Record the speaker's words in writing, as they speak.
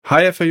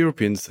Hi FA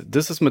Europeans,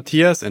 this is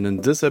Matthias, and in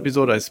this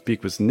episode I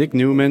speak with Nick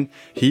Newman.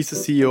 He's the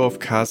CEO of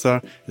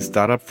Casa, a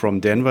startup from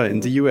Denver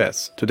in the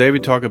US. Today we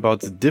talk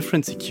about the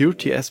different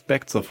security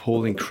aspects of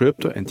holding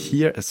crypto, and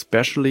here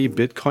especially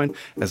Bitcoin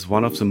as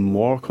one of the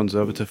more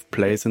conservative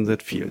plays in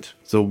that field.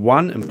 So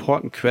one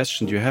important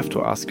question you have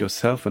to ask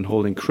yourself when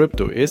holding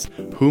crypto is,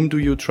 whom do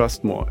you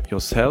trust more,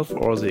 yourself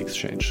or the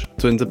exchange?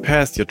 So in the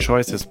past your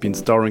choice has been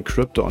storing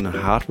crypto on a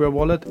hardware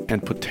wallet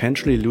and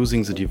potentially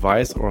losing the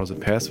device or the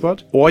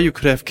password, or you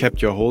could have kept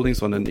your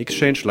holdings on an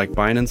exchange like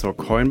Binance or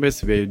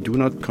Coinbase where you do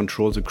not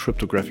control the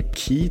cryptographic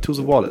key to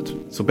the wallet.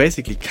 So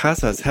basically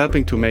Casa is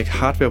helping to make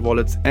hardware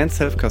wallets and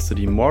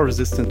self-custody more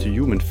resistant to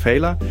human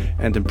failure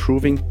and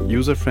improving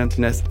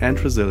user-friendliness and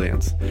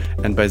resilience.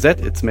 And by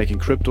that it's making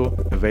crypto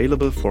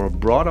available for a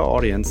broader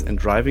audience and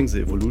driving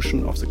the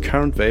evolution of the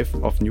current wave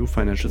of new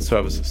financial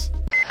services.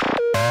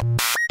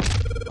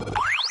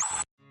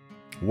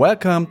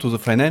 Welcome to the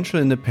Financial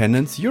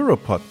Independence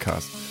Europe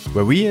podcast,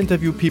 where we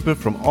interview people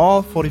from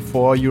all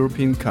 44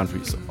 European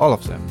countries, all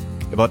of them,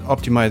 about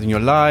optimizing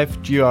your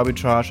life,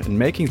 geo-arbitrage, and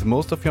making the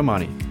most of your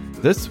money.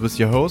 This with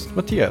your host,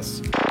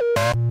 Matthias.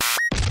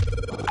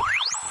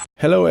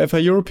 Hello FA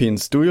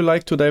Europeans, do you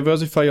like to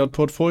diversify your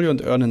portfolio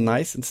and earn a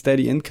nice and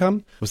steady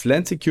income? With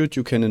Land Secured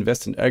you can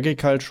invest in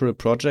agricultural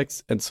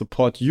projects and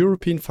support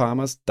European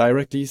farmers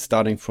directly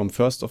starting from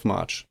 1st of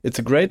March. It's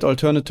a great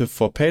alternative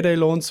for payday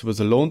loans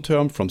with a loan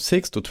term from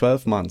 6 to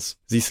 12 months.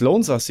 These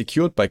loans are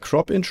secured by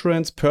crop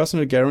insurance,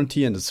 personal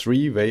guarantee and a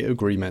 3-way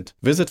agreement.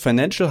 Visit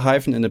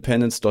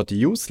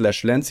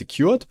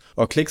financial-independence.eu/landsecured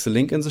or click the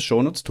link in the show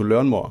notes to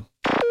learn more.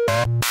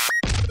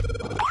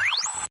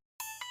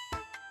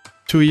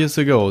 2 years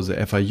ago,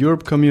 the FA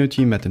Europe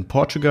community met in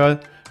Portugal,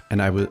 and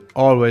I will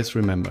always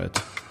remember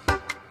it.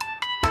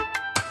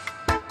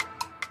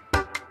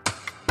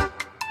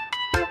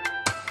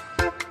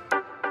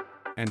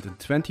 And in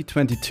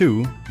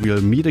 2022,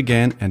 we'll meet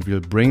again and we'll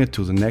bring it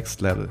to the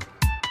next level.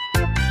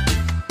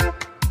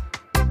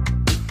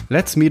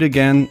 Let's meet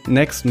again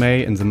next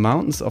May in the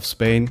mountains of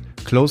Spain,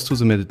 close to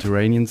the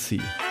Mediterranean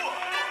Sea.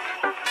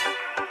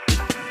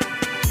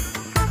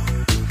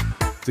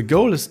 The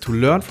goal is to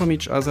learn from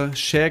each other,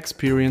 share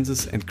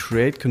experiences and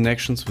create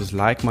connections with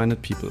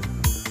like-minded people.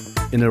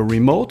 In a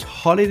remote,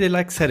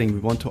 holiday-like setting, we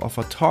want to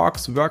offer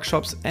talks,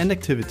 workshops and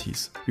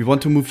activities. We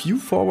want to move you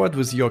forward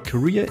with your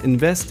career,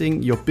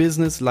 investing, your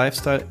business,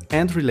 lifestyle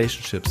and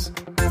relationships.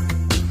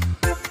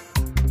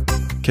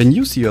 Can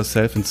you see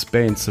yourself in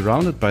Spain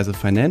surrounded by the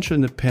Financial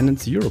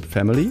Independence Europe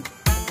family?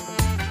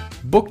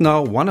 Book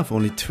now one of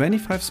only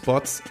 25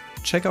 spots.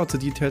 Check out the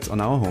details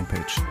on our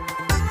homepage.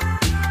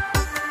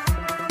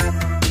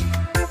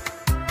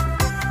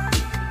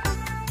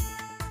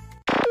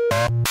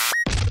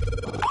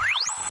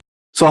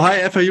 So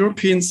hi FA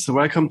Europeans,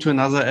 welcome to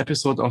another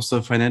episode of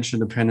the Financial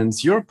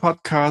Independence Europe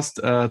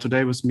podcast.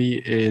 Today with me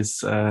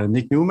is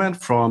Nick Newman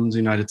from the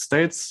United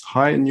States.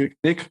 Hi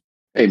Nick.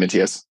 Hey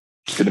Matthias,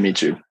 good to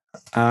meet you.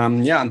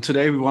 And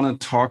today we want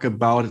to talk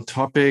about a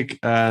topic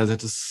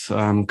that is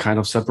kind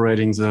of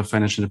separating the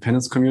financial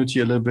independence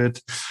community a little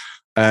bit.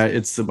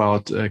 It's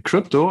about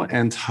crypto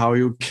and how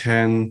you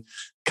can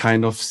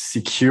kind of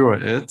secure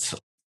it.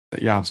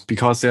 Yeah,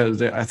 because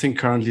I think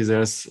currently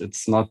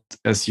it's not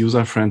as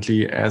user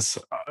friendly as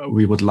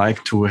we would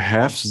like to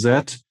have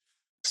that,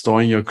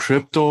 storing your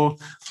crypto.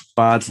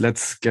 But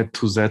let's get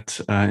to that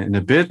in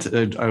a bit.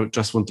 I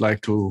just would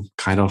like to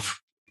kind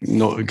of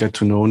get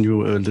to know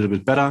you a little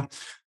bit better.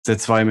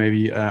 That's why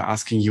maybe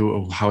asking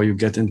you how you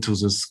get into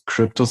this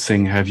crypto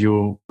thing. Have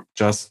you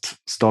just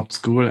stopped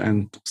school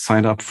and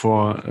signed up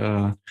for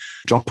a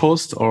job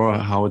post, or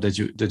how did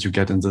you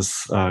get in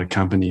this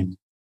company?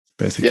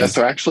 Basically. Yeah,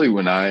 so actually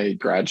when I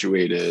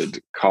graduated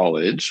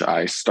college,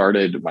 I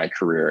started my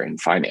career in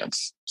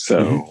finance.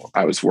 So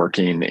I was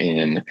working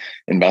in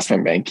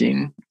investment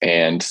banking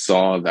and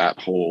saw that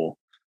whole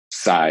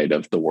side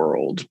of the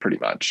world pretty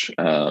much.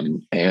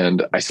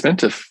 And I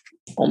spent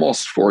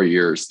almost 4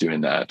 years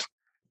doing that.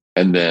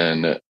 And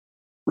then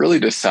really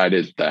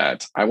decided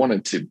that I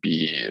wanted to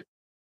be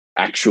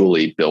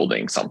actually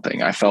building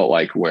something. I felt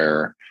like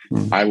where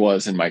I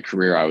was in my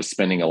career, I was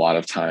spending a lot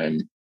of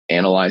time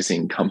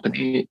analyzing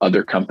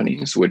other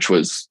companies, which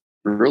was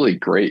really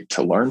great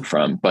to learn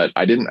from, but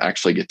I didn't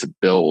actually get to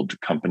build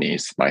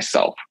companies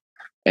myself.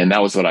 And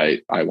that was what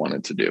I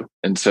wanted to do.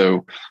 And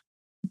so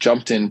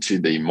jumped into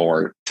the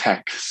more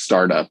tech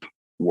startup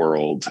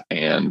world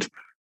and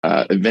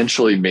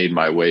eventually made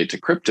my way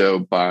to crypto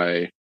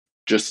by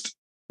just,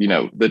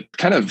 the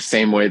kind of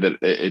same way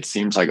that it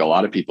seems like a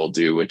lot of people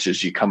do, which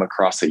is you come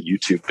across a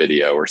YouTube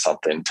video or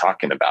something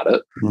talking about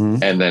it.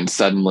 And then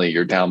suddenly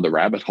you're down the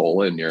rabbit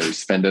hole and you're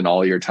spending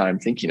all your time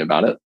thinking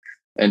about it.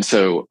 And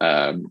so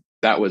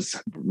that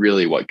was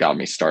really what got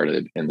me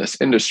started in this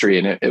industry.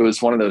 And it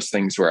was one of those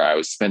things where I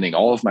was spending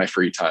all of my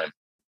free time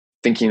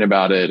thinking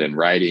about it and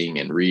writing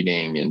and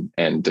reading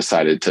and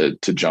decided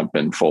to jump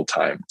in full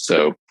time.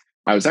 So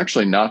I was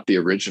actually not the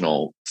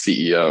original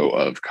CEO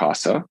of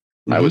Casa.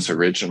 I was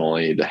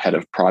originally the head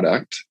of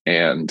product.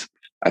 And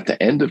at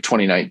the end of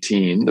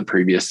 2019, the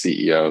previous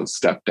CEO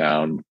stepped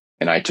down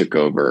and I took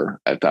over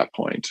at that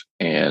point.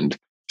 And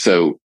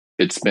so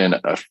it's been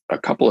a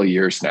couple of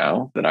years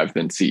now that I've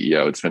been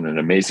CEO. It's been an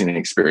amazing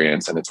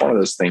experience. And it's one of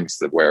those things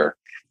that where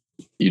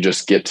you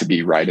just get to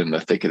be right in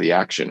the thick of the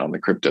action on the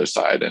crypto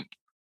side. And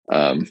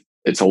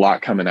it's a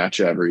lot coming at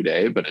you every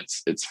day, but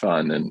it's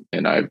fun.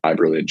 And I've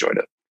really enjoyed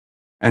it.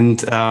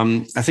 And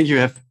I think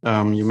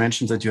you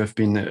mentioned that you have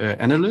been an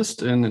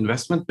analyst in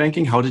investment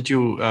banking. How did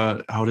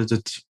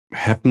it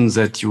happen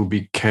that you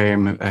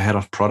became a head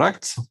of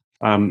products?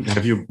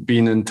 Have you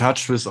been in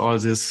touch with all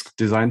this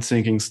design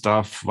thinking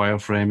stuff,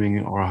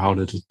 wireframing, or how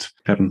did it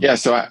happen? Yeah,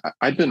 so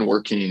I'd been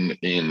working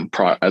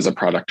as a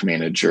product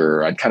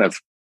manager.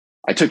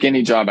 I took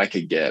any job I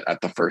could get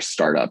at the first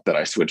startup that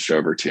I switched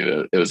over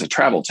to. It was a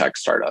travel tech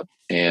startup.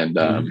 And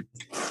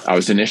I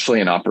was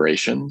initially in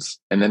operations.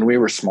 And then we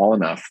were small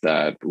enough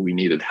that we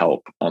needed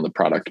help on the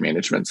product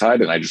management side.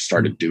 And I just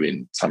started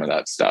doing some of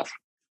that stuff.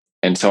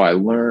 And so I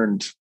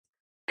learned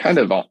kind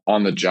of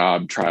on the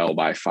job, trial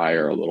by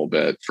fire a little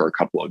bit for a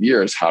couple of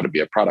years, how to be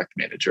a product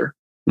manager.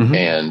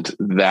 And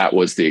that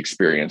was the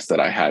experience that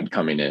I had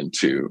coming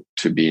into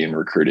being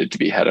recruited to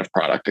be head of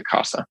product at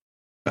Casa.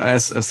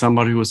 As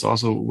somebody who is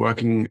also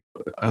working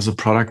as a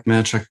product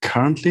manager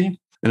currently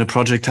in a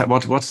project,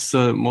 what's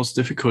the most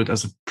difficult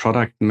as a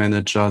product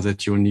manager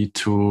that you need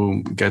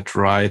to get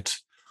right?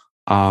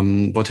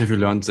 What have you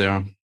learned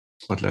there?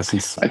 What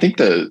lessons? I think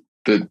the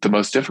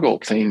most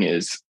difficult thing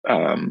is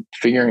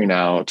figuring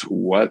out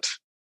what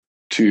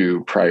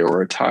to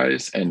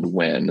prioritize and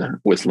when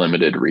with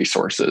limited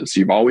resources.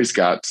 You've always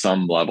got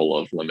some level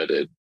of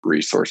limited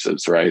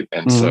resources, right?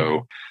 And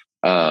so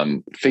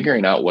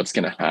figuring out what's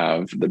going to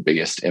have the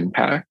biggest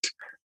impact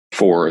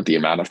for the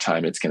amount of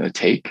time it's going to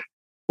take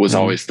was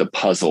always the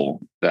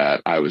puzzle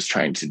that I was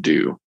trying to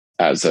do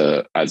as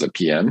a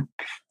PM.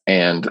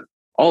 And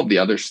all of the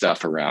other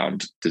stuff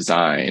around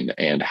design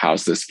and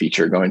how's this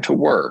feature going to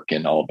work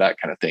and all of that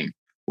kind of thing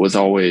was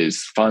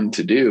always fun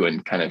to do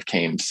and kind of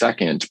came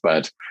second,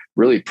 but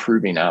really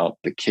proving out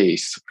the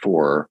case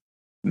for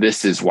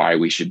this is why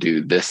we should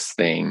do this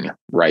thing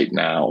right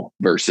now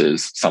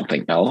versus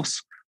something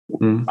else,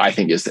 I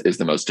think is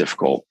the most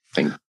difficult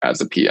thing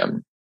as a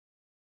PM.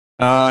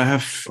 I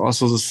have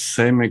also the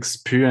same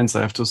experience.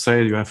 I have to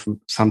say, you have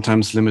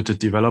sometimes limited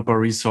developer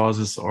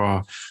resources,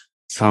 or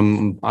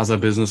some other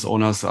business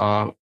owners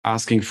are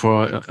asking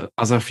for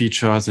other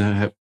features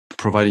and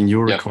providing new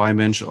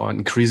requirements or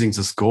increasing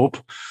the scope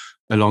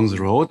along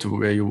the road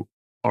where you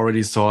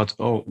already thought,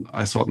 oh,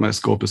 I thought my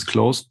scope is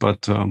closed,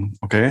 but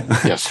okay.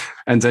 Yes.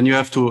 And then you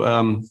have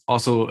to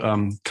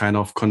also kind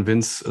of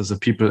convince the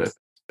people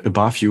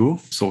above you,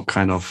 so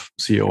kind of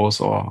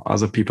CEOs or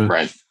other people,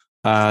 right,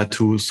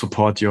 to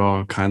support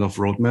your kind of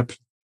roadmap.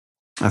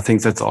 I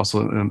think that's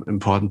also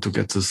important to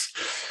get this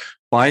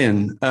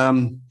buy-in.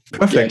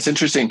 Perfect. Yeah, it's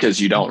interesting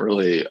because you don't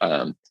really,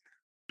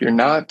 you're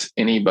not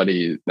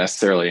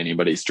necessarily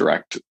anybody's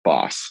direct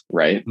boss,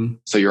 right?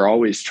 So you're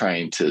always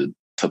trying to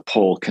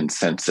pull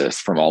consensus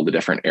from all the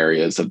different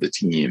areas of the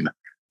team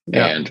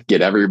and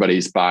get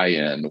everybody's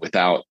buy-in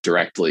without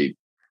directly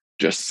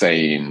just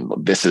saying,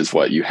 this is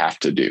what you have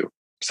to do.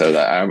 So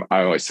that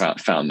I always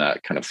found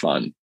that kind of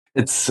fun.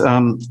 It's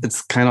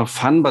kind of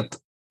fun, but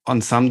on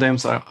some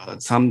days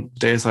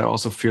I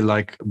also feel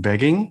like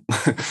begging.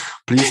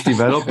 Please,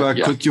 developer,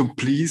 could you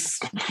please,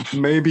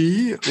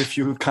 maybe, if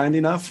you're kind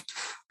enough,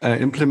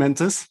 implement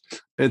this?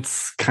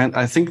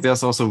 I think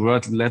there's also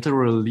word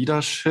lateral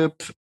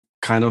leadership,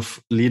 kind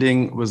of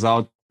leading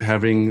without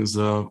having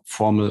the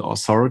formal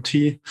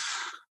authority.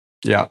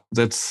 Yeah,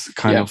 that's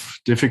kind of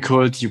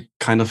difficult. You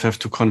kind of have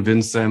to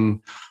convince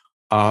them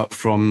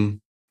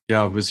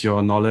with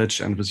your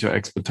knowledge and with your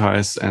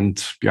expertise,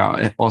 and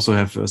also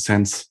have a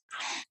sense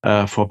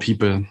for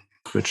people,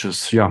 which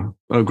is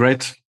a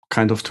great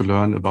kind of to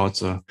learn about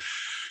the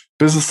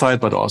business side,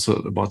 but also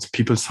about the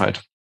people side.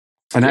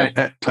 And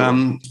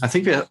I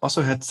think we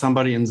also had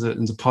somebody in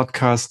the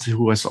podcast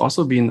who has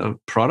also been a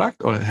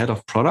product or a head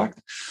of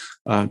product,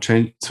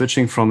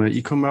 switching from an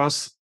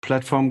e-commerce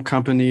platform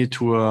company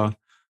to a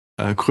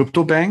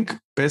crypto bank,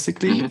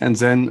 basically, and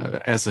then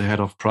as a head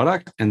of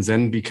product, and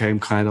then became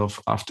kind of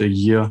after a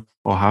year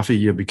or half a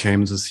year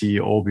became the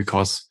CEO,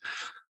 because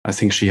I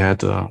think she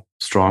had a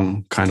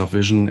strong kind of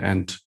vision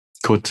and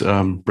could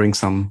bring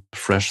some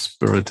fresh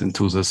spirit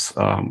into this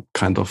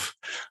kind of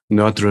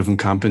nerd-driven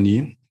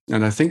company.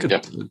 And I think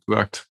it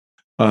worked.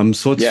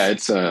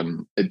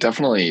 It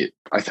definitely,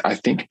 I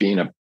think being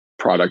a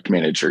product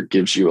manager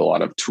gives you a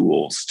lot of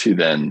tools to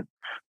then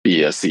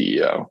be a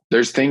CEO.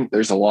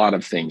 There's a lot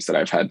of things that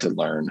I've had to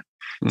learn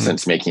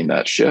since making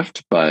that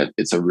shift, but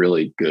it's a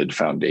really good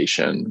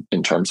foundation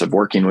in terms of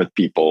working with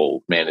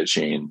people,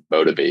 managing,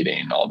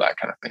 motivating, all that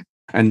kind of thing.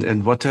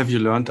 And what have you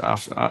learned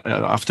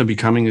after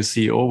becoming a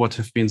CEO? What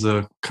have been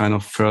the kind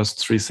of first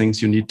three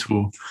things you needed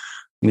to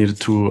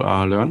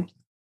learn?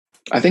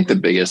 I think the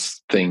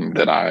biggest thing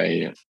that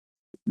I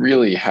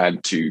really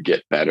had to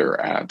get better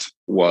at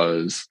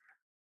was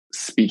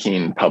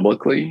speaking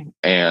publicly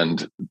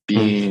and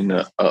being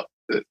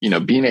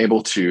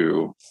able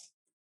to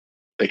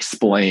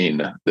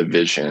explain the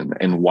vision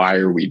and why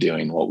are we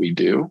doing what we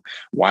do?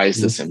 Why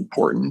is this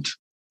important?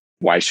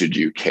 Why should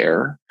you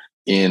care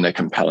in a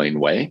compelling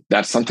way?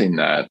 That's something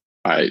that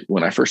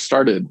when I first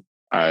started,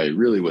 I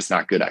really was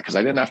not good at because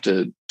I didn't have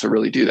to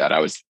really do that. I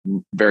was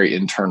very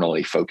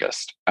internally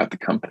focused at the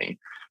company.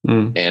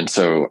 And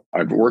so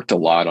I've worked a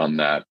lot on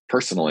that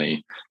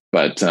personally,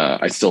 but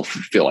I still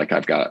feel like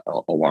I've got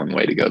a long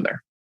way to go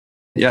there.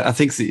 Yeah, I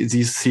think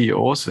these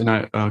CEOs, when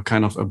I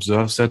kind of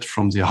observe that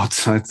from the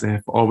outside, they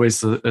have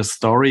always a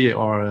story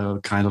or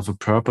a kind of a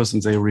purpose,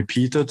 and they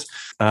repeat it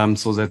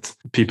so that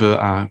people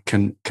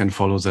can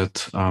follow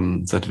that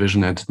that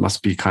vision. And it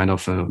must be kind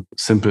of a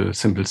simple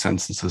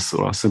sentences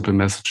or simple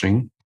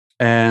messaging.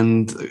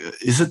 And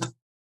is it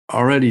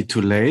already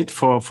too late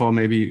for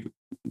maybe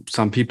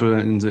some people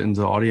in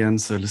the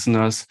audience,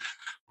 listeners,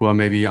 who are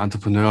maybe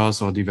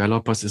entrepreneurs or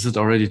developers? Is it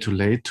already too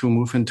late to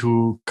move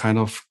into kind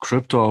of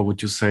crypto, or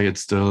would you say it's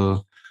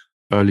still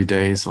early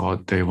days or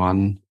day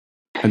one?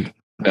 And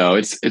no,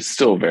 it's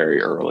still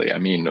very early. I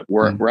mean,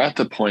 we're at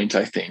the point,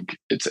 I think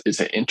it's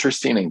an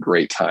interesting and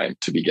great time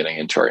to be getting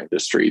into our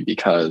industry,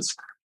 because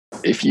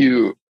if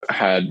you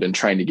had been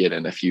trying to get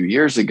in a few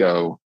years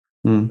ago,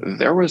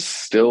 there was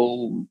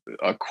still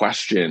a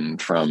question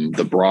from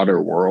the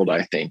broader world,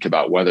 I think,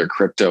 about whether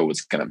crypto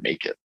was going to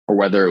make it, or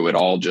whether it would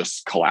all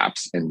just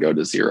collapse and go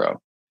to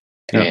zero.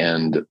 Yeah.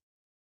 And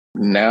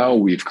now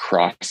we've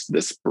crossed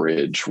this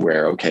bridge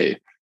where, okay,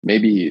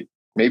 maybe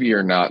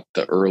you're not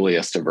the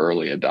earliest of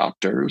early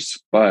adopters,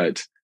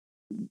 but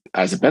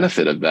as a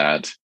benefit of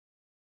that,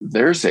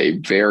 there's a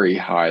very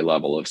high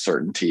level of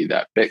certainty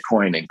that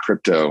Bitcoin and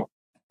crypto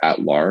at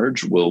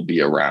large will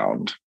be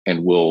around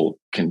and will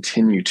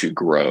continue to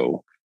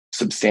grow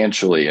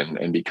substantially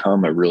and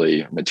become a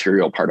really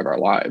material part of our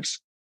lives.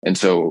 And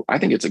so I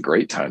think it's a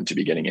great time to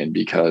be getting in,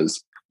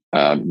 because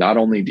not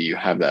only do you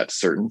have that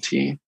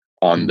certainty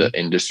on the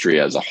industry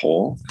as a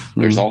whole,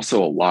 there's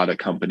also a lot of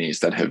companies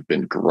that have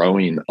been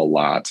growing a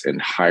lot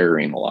and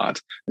hiring a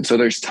lot. And so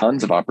there's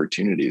tons of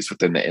opportunities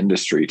within the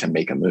industry to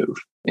make a move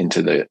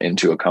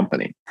into a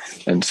company.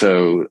 And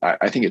so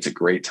I think it's a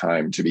great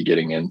time to be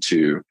getting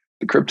into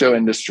the crypto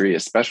industry,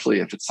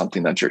 especially if it's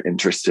something that you're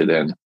interested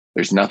in.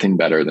 There's nothing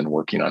better than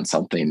working on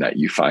something that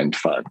you find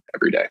fun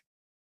every day.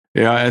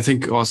 Yeah, I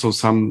think also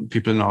some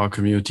people in our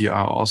community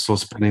are also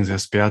spending their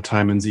spare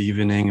time in the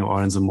evening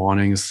or in the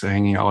mornings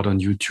hanging out on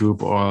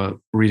YouTube or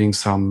reading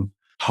some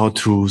how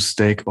to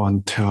stake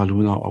on Terra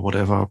Luna or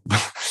whatever.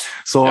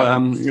 So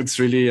it's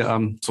really,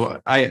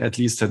 so I at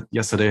least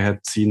yesterday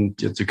had seen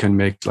that you can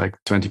make like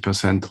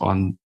 20%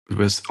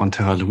 on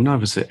Terra Luna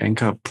with the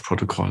Anchor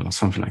protocol or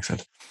something like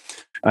that.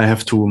 I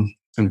have to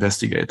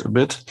investigate a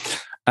bit.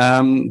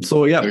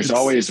 So yeah, there's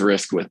always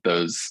risk with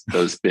those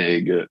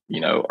big,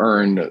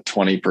 earn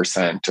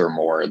 20% or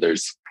more.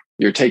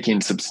 You're taking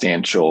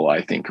substantial,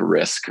 I think,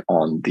 risk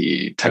on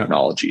the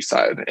technology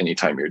side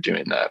anytime you're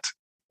doing that.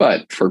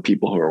 But for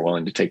people who are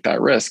willing to take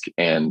that risk,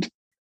 and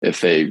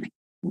if they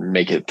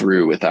make it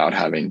through without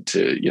having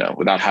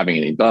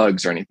any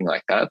bugs or anything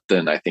like that,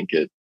 then I think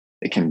it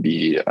can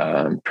be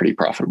pretty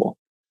profitable.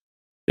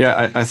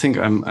 Yeah, I think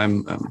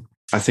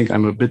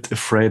I'm a bit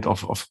afraid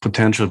of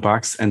potential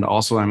bugs, and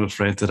also I'm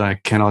afraid that I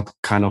cannot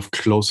kind of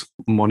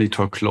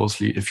monitor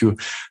closely. If you're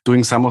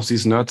doing some of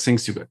these nerd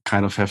things, you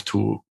kind of have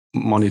to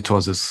monitor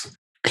this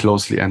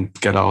closely and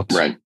get out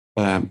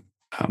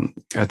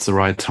at the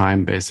right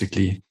time,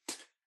 basically.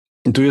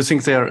 Do you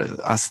think there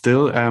are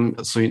still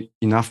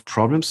enough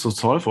problems to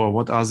solve, or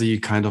what are the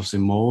kind of the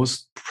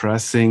most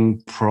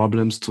pressing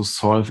problems to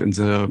solve in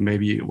the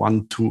maybe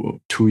 1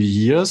 to 2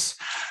 years,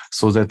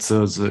 so that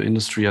the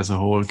industry as a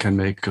whole can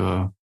make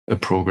a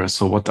progress?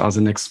 So what are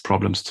the next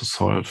problems to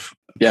solve?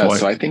 Yeah,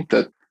 so I think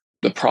that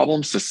the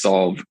problems to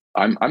solve,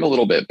 I'm a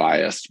little bit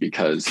biased,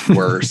 because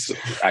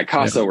at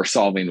Casa, we're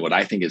solving what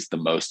I think is the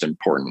most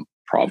important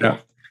problem.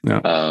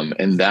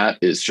 And that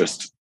is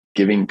just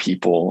giving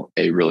people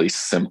a really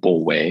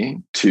simple way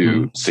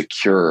to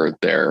secure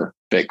their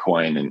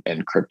Bitcoin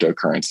and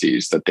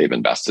cryptocurrencies that they've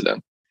invested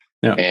in.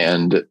 Yeah.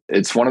 And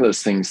it's one of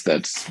those things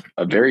that's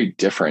a very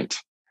different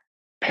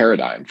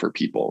paradigm for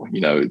people.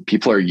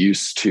 People are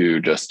used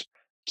to just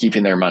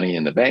keeping their money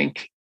in the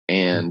bank,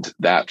 and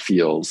that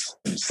feels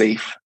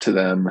safe to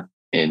them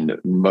in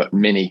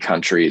many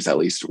countries, at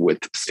least with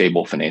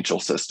stable financial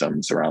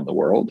systems around the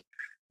world.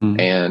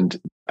 And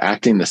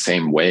acting the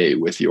same way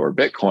with your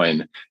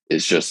Bitcoin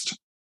is just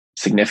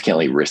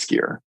significantly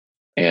riskier.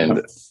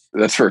 And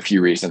that's for a few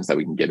reasons that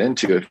we can get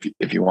into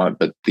if you want.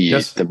 But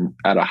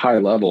at a high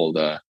level,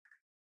 the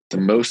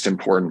most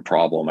important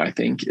problem, I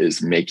think,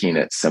 is making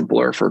it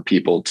simpler for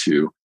people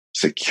to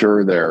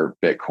secure their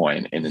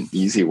Bitcoin in an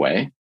easy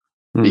way,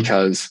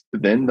 because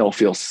then they'll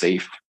feel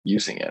safe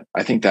using it.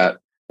 I think that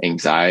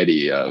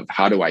anxiety of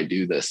how do I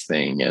do this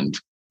thing? And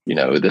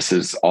this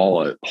is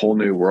all a whole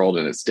new world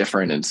and it's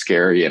different and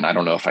scary, and I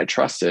don't know if I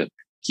trust it,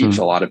 keeps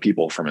a lot of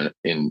people from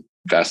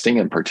investing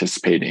and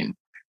participating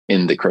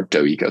in the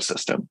crypto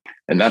ecosystem.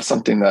 And that's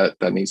something that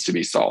needs to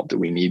be solved.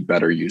 We need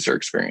better user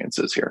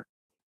experiences here.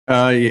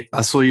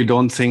 So you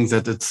don't think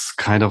that it's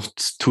kind of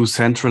too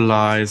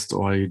centralized,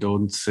 or you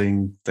don't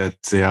think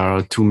that there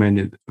are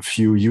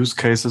few use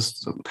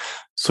cases?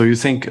 So you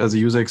think as a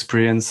user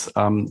experience,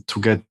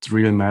 to get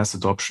real mass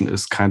adoption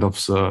is kind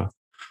of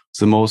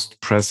the most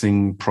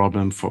pressing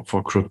problem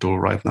for crypto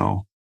right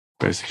now,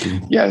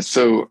 basically. Yeah.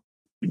 So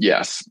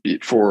yes,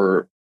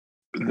 for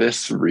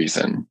this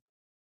reason,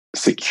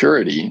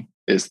 security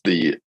is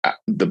the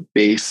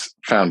base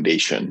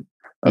foundation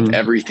of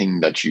everything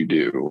that you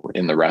do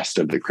in the rest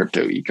of the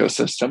crypto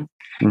ecosystem.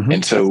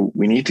 And so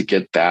we need to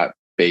get that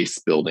base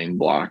building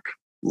block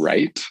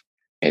right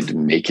and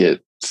make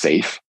it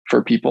safe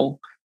for people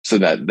so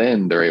that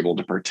then they're able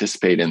to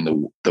participate in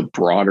the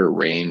broader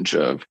range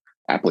of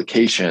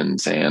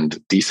applications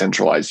and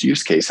decentralized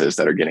use cases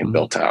that are getting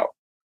built out.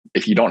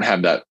 If you don't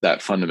have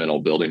that fundamental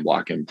building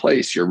block in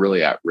place, you're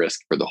really at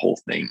risk for the whole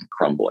thing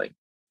crumbling.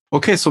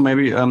 Okay, so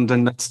maybe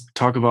then let's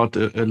talk about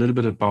a little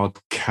bit about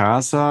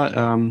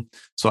Casa.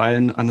 So I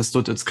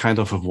understood it's kind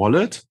of a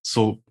wallet.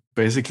 So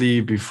basically,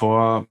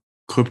 before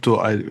crypto,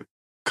 I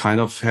kind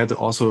of had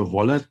also a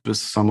wallet with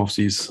some of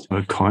these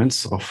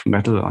coins of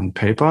metal on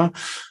paper.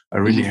 I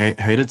really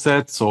hated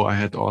that. So I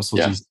had also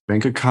these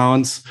bank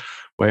accounts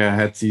where I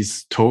had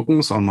these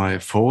tokens on my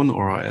phone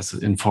or as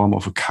in form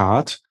of a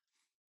card.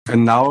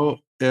 And now,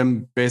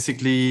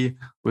 basically,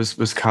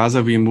 with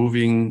Casa, we're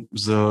moving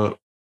this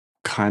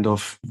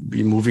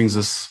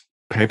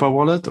paper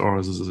wallet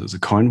or the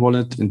coin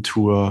wallet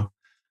into a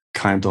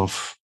kind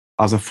of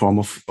other form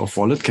of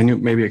wallet. Can you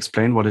maybe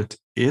explain what it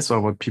is,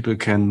 or what people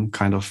can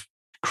kind of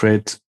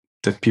create,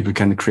 that people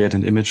can create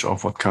an image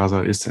of what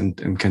Casa is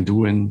and can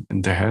do in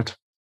their head?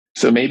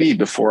 So maybe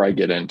before I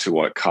get into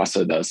what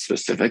Casa does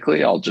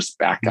specifically, I'll just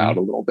back out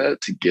a little bit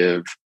to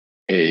give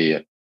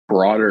a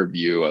broader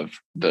view of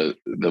the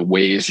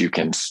ways you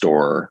can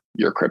store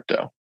your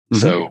crypto.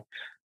 So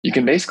you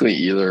can basically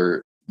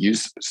either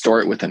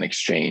store it with an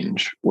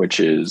exchange, which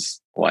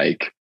is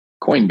like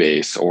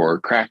Coinbase or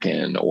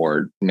Kraken,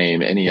 or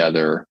name any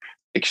other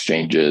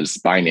exchanges,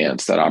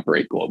 Binance, that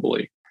operate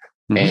globally.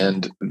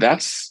 And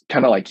that's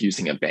kind of like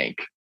using a bank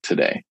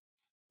today.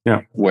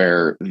 Yeah.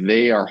 Where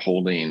they are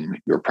holding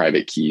your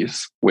private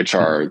keys, which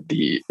are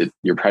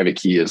your private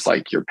key is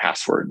like your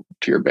password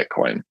to your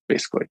Bitcoin,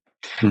 basically.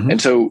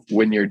 And so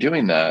when you're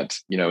doing that,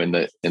 in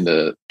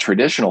the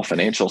traditional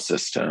financial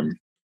system,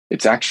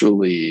 it's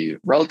actually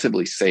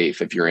relatively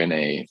safe if you're in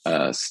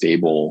a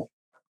stable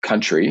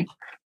country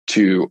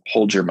to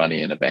hold your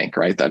money in a bank,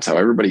 right? That's how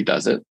everybody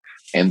does it.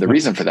 And the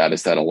reason for that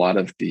is that a lot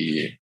of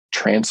the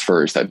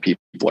transfers that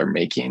people are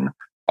making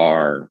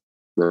are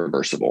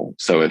reversible.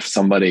 So if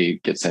somebody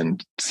gets in,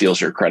 steals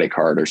your credit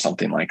card or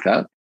something like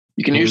that,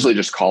 you can usually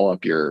just call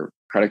up your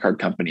credit card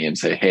company and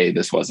say, hey,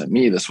 this wasn't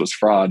me, this was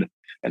fraud.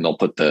 And they'll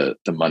put the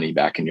money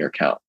back in your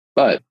account.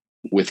 But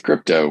with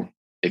crypto,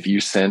 if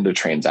you send a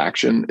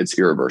transaction, it's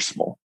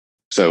irreversible.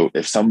 So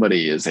if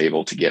somebody is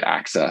able to get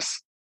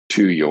access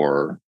to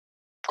your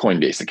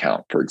Coinbase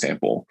account, for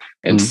example,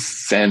 and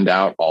send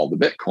out all the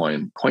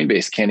Bitcoin,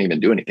 Coinbase can't even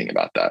do anything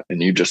about that.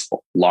 And you just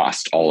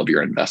lost all of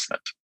your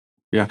investment.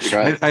 Yeah,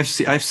 I've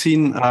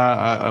seen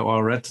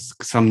or read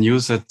some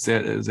news that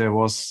there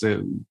was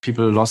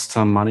people lost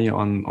some money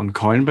on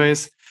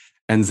Coinbase,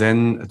 and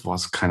then it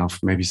was kind of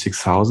maybe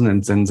 6,000,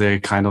 and then they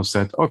kind of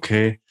said,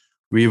 okay,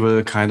 we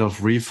will kind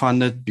of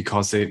refund it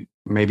because they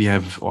maybe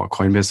have, or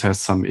Coinbase has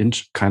some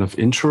kind of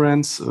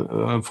insurance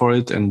for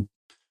it, and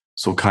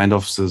so kind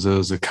of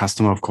the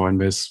customer of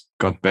Coinbase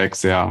got back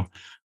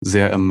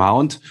their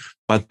amount.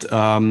 But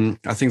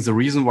I think the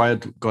reason why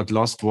it got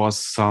lost was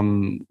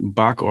some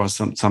bug or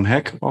some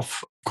hack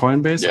of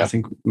Coinbase. I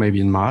think maybe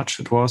in March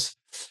it was.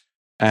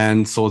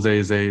 And so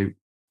they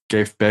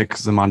gave back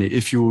the money.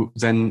 If you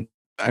then,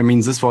 I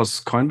mean, this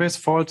was Coinbase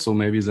fault. So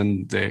maybe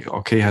then they,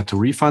 had to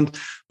refund.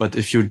 But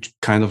if you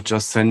kind of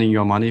just sending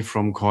your money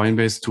from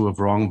Coinbase to a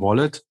wrong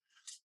wallet,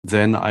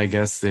 then I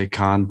guess they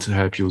can't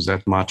help you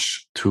that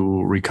much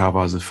to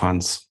recover the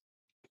funds.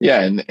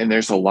 Yeah, and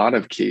there's a lot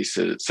of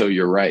cases. So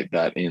you're right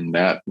that in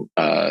that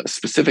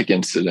specific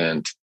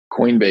incident,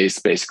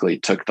 Coinbase basically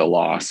took the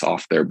loss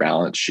off their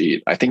balance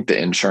sheet. I think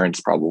the insurance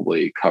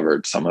probably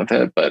covered some of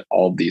it, but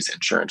all of these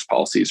insurance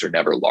policies are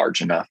never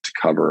large enough to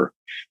cover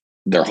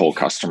their whole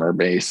customer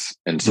base.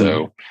 And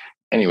so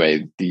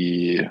anyway,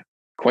 the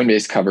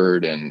Coinbase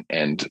covered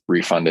and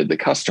refunded the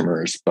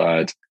customers,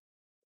 but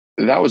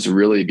that was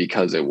really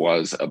because it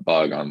was a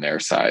bug on their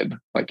side,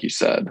 like you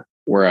said.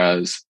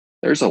 Whereas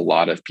there's a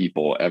lot of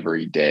people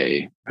every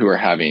day who are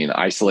having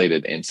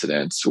isolated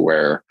incidents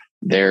where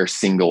their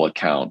single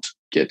account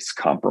gets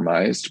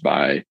compromised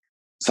by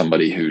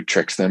somebody who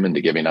tricks them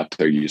into giving up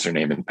their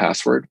username and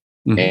password.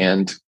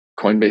 And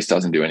Coinbase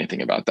doesn't do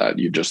anything about that.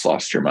 You just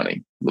lost your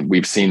money.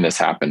 We've seen this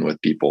happen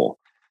with people,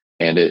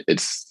 and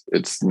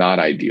it's not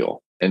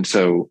ideal. And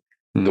so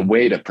the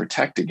way to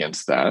protect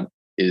against that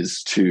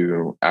is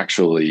to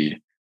actually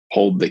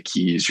hold the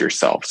keys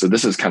yourself. So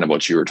this is kind of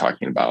what you were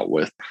talking about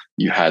with,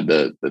 you had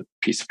the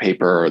piece of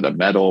paper or the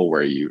metal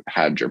where you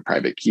had your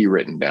private key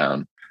written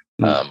down,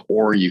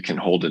 or you can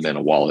hold it in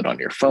a wallet on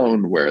your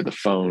phone where the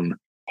phone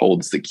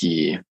holds the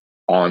key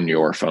on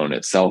your phone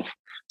itself.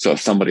 So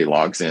if somebody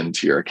logs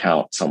into your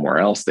account somewhere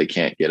else, they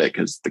can't get it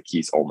because the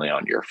key's only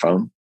on your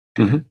phone.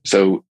 Mm-hmm.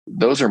 So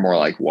those are more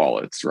like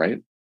wallets, right?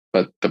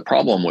 But the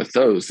problem with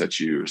those that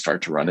you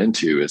start to run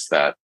into is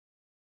that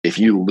if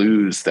you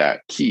lose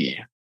that key,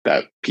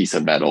 that piece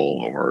of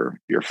metal or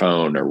your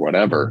phone or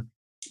whatever,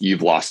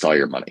 you've lost all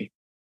your money.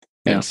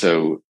 Yeah. And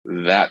so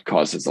that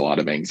causes a lot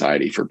of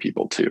anxiety for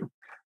people too.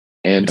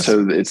 And Yes.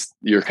 so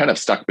you're kind of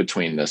stuck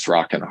between this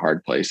rock and a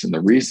hard place. And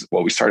the reason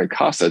what we started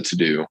Casa to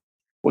do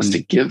was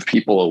to give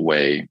people a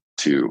way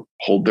to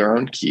hold their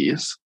own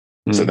keys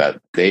so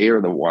that they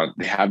are the one,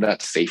 they have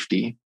that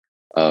safety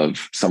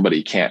of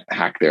somebody can't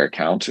hack their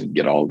account and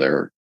get all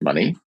their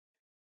money.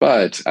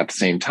 But at the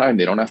same time,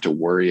 they don't have to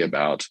worry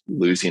about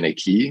losing a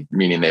key,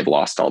 meaning they've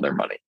lost all their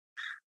money.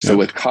 So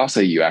with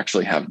Casa, you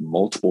actually have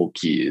multiple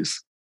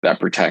keys that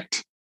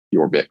protect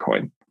your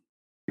Bitcoin.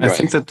 I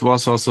think that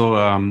was also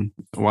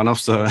one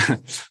of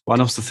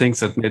the things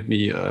that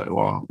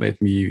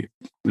made me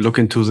look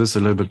into this a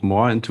little bit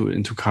more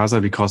into Casa,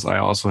 because I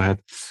also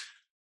had.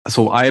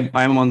 So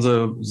I'm on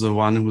the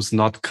one who's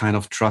not kind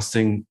of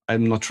trusting.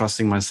 I'm not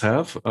trusting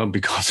myself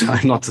because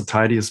I'm not the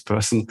tidiest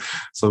person.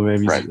 So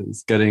maybe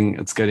it's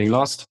getting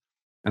lost,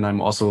 and I'm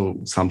also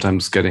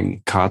sometimes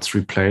getting cards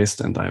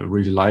replaced. And I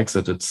really like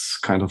that it's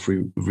kind of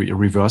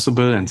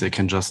reversible, and they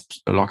can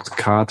just lock the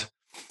card.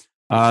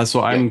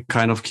 So I'm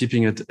kind of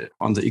keeping it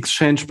on the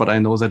exchange, but I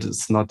know that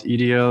it's not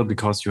ideal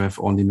because you have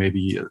only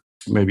maybe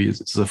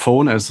the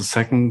phone as a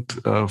second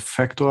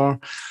factor.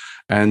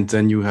 And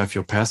then you have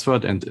your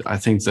password. And I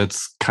think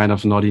that's kind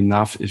of not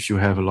enough if you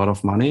have a lot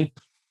of money.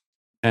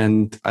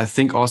 And I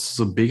think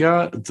also the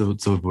bigger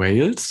the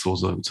whales, so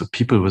the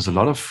people with a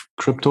lot of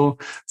crypto,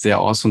 they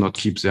also not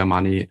keep their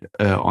money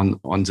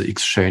on the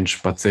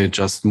exchange, but they're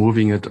just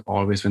moving it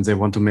always when they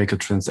want to make a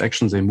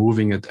transaction. They're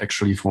moving it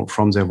actually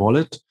from their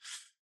wallet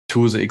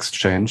to the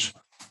exchange.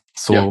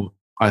 So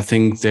I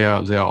think they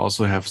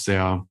also have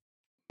their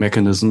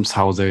mechanisms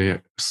how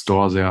they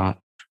store their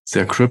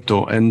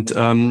crypto. And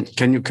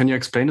can you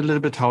explain a little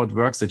bit how it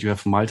works that you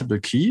have multiple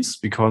keys?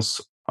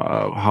 Because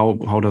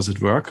how does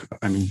it work?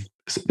 I mean,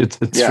 it's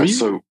three.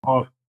 So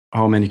or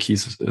how many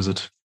keys is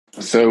it?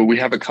 So we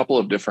have a couple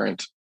of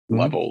different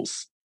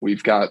levels.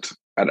 We've got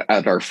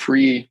at our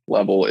free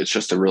level, it's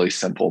just a really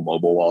simple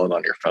mobile wallet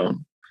on your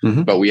phone.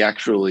 But we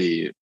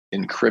actually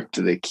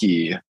encrypt the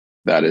key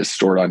that is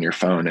stored on your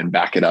phone and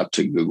back it up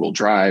to Google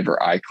Drive or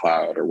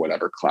iCloud or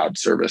whatever cloud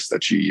service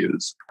that you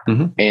use.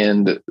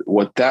 And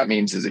what that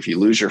means is if you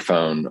lose your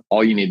phone,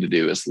 all you need to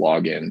do is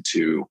log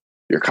into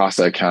your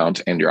Casa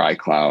account and your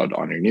iCloud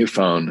on your new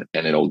phone,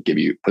 and it'll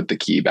put the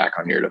key back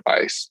on your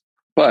device.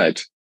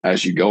 But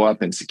as you go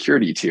up in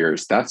security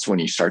tiers, that's when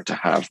you start to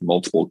have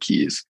multiple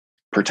keys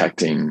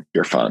protecting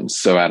your funds.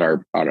 So at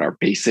our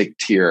basic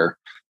tier,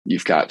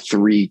 you've got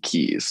 3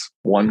 keys.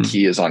 One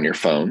key is on your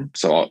phone.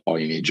 So all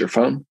you need is your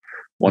phone.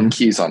 One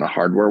key is on a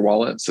hardware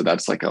wallet. So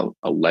that's like a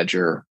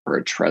Ledger or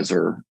a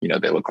Trezor.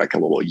 They look like a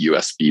little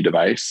USB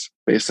device,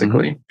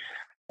 basically.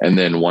 And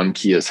then one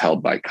key is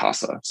held by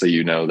Casa. So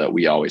you know that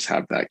we always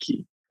have that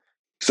key.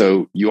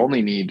 So you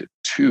only need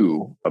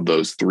 2 of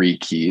those 3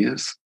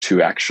 keys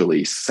to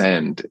actually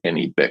send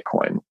any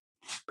Bitcoin.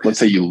 Let's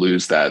say you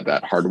lose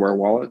that hardware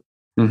wallet,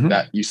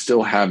 that you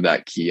still have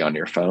that key on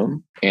your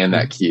phone and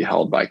that key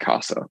held by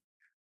Casa.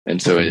 And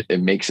so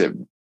it makes it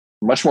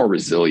much more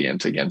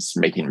resilient against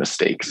making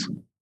mistakes.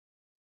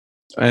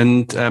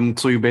 And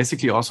so you're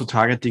basically also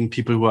targeting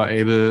people who are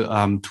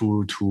able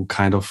to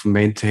kind of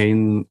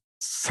maintain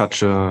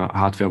such a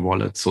hardware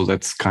wallet. So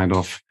that's kind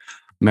of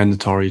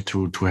mandatory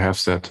to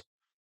have that.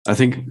 I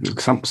think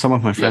some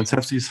of my friends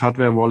have these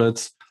hardware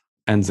wallets,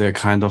 and they're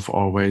kind of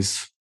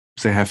always,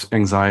 they have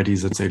anxiety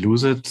that they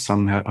lose it.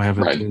 Some have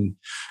it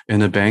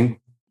in a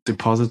bank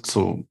deposit,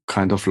 so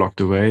kind of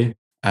locked away,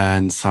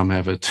 and some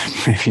have it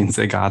maybe in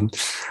their garden.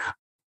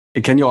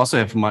 Can you also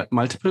have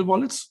multiple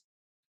wallets?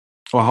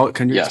 Or how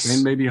can you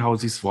explain maybe how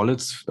these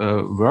wallets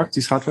work,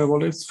 these hardware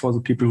wallets, for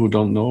the people who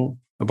don't know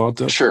about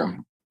that? Sure.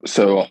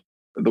 So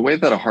the way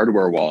that a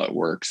hardware wallet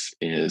works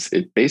is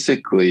it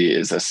basically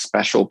is a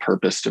special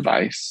purpose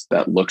device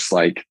that looks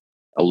like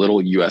a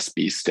little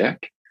USB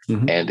stick,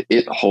 and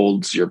it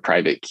holds your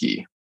private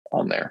key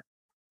on there.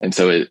 And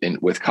so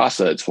with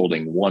Casa, it's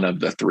holding one of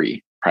the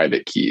 3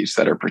 private keys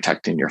that are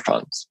protecting your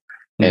funds.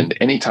 And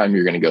anytime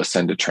you're going to go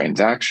send a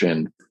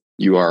transaction,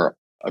 you are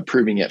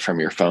approving it from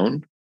your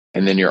phone.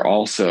 And then you're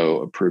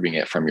also approving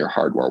it from your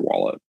hardware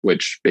wallet,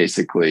 which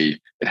basically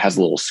it has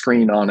a little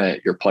screen on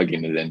it. You're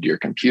plugging it into your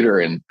computer,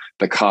 and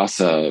the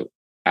Casa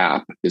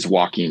app is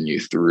walking you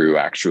through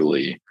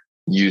actually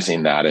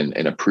using that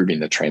and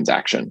approving the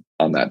transaction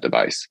on that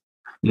device.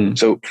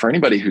 So for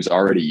anybody who's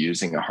already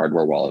using a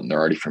hardware wallet and they're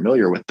already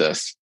familiar with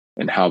this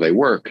and how they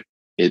work,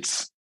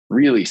 it's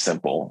really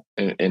simple.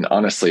 And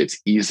honestly,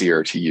 it's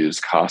easier to use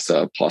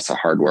Casa plus a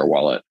hardware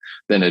wallet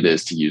than it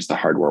is to use the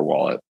hardware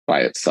wallet by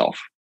itself.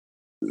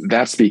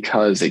 That's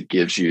because it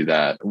gives you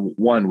that.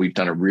 One, we've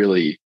done a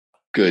really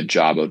good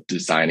job of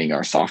designing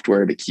our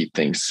software to keep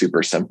things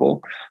super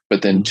simple.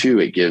 But then two,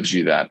 it gives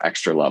you that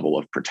extra level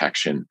of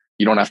protection.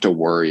 You don't have to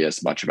worry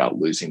as much about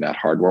losing that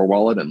hardware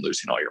wallet and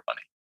losing all your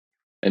money.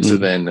 And so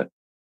then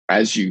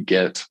as you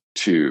get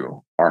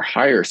to our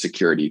higher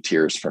security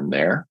tiers from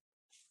there,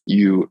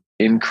 you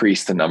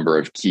increase the number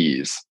of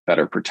keys that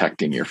are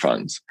protecting your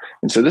funds.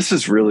 And so this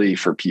is really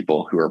for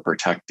people who are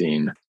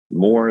protecting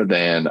more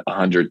than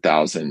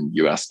 100,000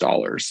 US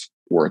dollars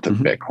worth of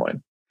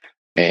Bitcoin.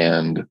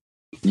 And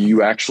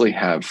you actually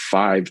have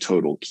 5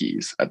 total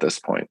keys at this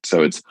point.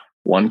 So it's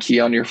 1 key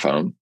on your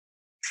phone,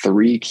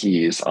 3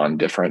 keys on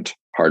different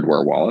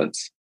hardware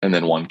wallets, and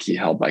then 1 key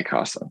held by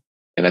Casa.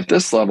 And at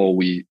this level,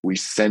 we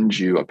send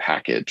you a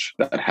package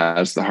that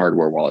has the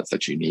hardware wallets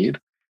that you need.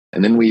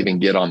 And then we even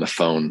get on the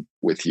phone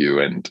with you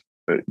and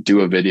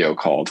do a video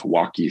call to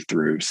walk you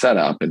through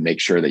setup and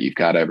make sure that you've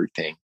got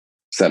everything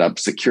set up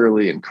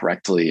securely and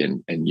correctly,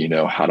 and you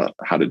know how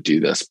to do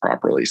this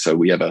properly. So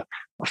we have a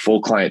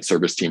full client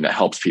service team that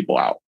helps people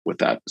out with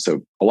that.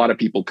 So a lot of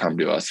people come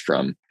to us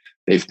from,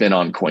 they've been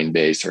on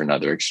Coinbase or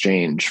another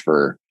exchange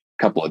for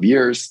a couple of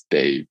years.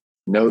 They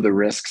know the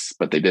risks,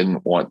 but they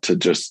didn't want to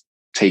just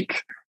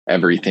take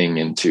everything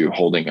into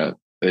holding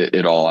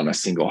it all on a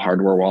single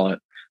hardware wallet.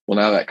 Well,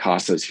 now that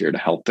Casa is here to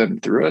help them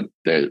through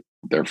it,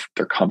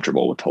 they're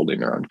comfortable with holding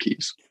their own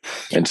keys.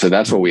 And so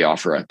that's what we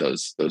offer at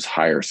those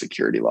higher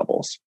security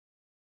levels.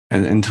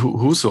 And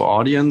who's the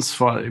audience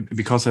for?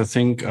 Because I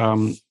think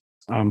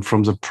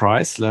from the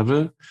price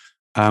level,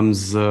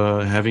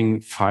 the having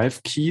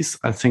 5 keys,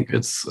 I think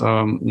it's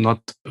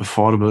not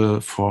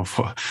affordable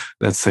for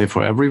let's say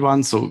for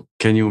everyone. So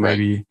can you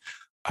maybe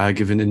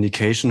give an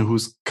indication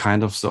who's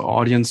kind of the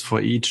audience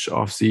for each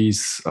of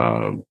these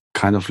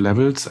kind of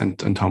levels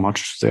and how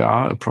much they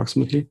are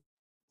approximately?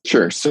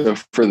 Sure. So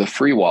for the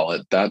free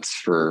wallet, that's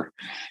for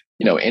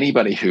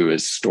anybody who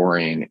is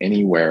storing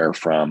anywhere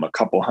from a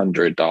couple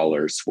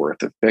 $100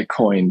 worth of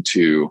Bitcoin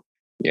to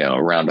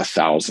around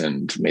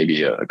 1,000,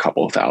 maybe a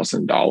couple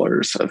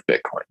 $1,000 of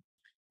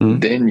Bitcoin.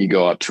 Then you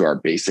go up to our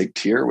basic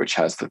tier, which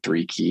has the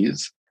 3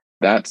 keys.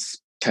 That's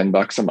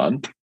 $10 a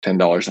month,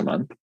 $10 a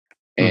month.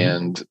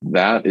 And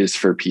that is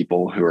for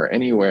people who are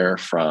anywhere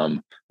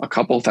from a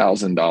couple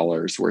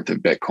 $1,000 worth of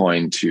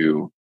Bitcoin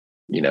to,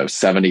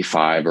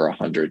 $75,000 or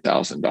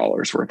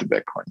 $100,000 worth of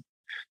Bitcoin.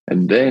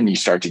 And then you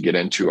start to get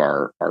into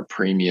our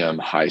premium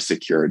high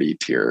security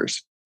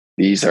tiers.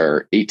 These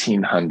are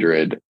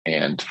 1,800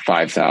 and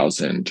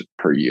 5,000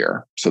 per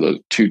year. So those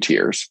 2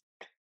 tiers.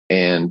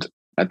 And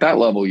at that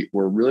level,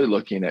 we're really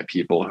looking at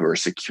people who are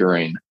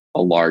securing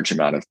a large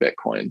amount of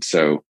Bitcoin.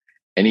 So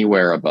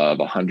anywhere above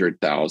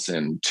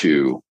 100,000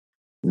 to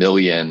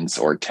millions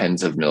or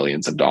tens of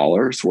millions of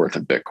dollars worth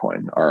of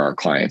Bitcoin are our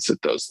clients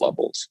at those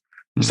levels.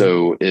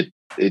 So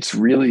it's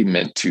really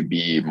meant to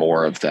be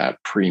more of that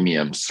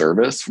premium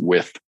service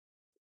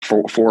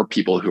for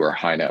people who are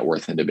high net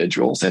worth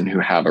individuals and who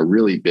have a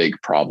really big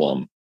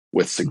problem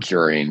with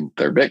securing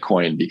their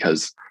Bitcoin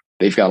because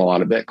they've got a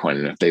lot of Bitcoin.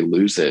 And if they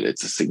lose it,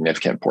 it's a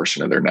significant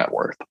portion of their net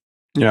worth.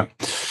 Yeah.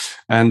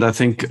 And I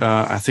think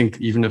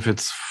even if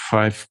it's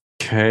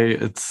 5K,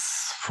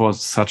 it's for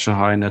such a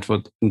high net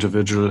worth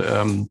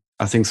individual.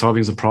 I think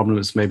solving the problem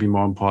is maybe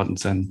more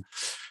important than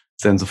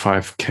the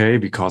 5K,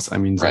 because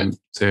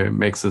they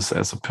make this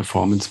as a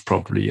performance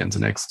probably in the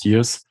next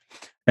years.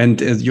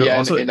 And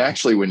and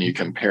actually, when you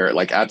compare it,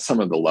 like at some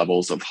of the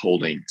levels of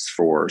holdings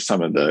for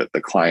some of the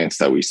clients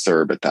that we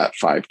serve at that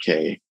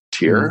 5K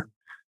tier,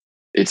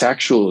 it's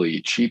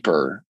actually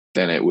cheaper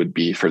than it would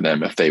be for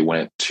them if they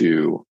went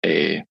to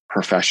a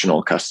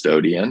professional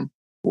custodian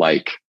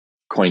like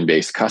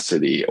Coinbase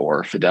Custody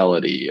or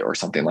Fidelity or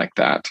something like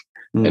that.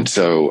 And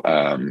so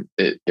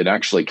it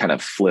actually kind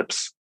of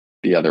flips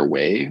the other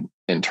way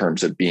in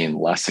terms of being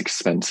less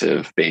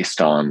expensive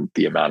based on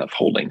the amount of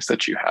holdings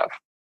that you have.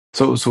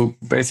 So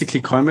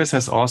basically Coinbase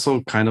has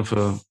also kind of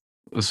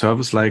a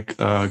service like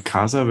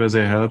Casa where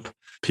they help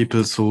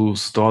people to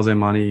store their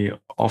money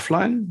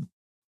offline.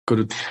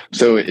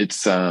 So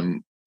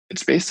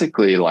it's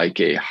basically like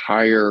a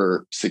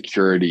higher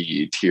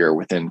security tier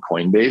within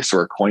Coinbase,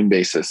 or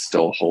Coinbase is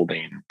still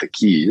holding the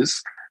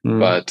keys,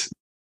 but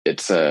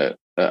it's a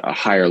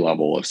higher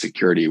level of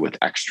security with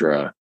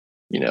extra,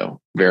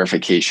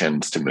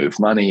 verifications to move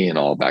money and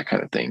all that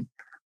kind of thing.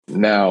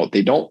 Now,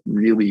 they don't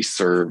really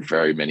serve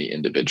very many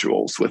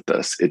individuals with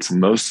this. It's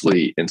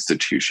mostly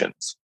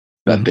institutions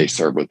that they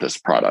serve with this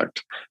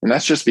product. And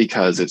that's just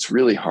because it's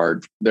really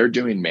hard. They're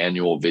doing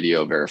manual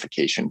video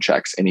verification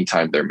checks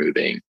anytime they're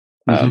moving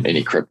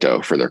any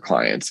crypto for their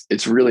clients.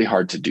 It's really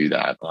hard to do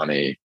that on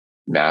a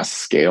mass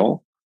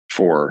scale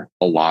for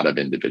a lot of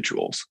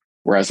individuals.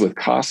 Whereas with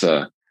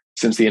Casa,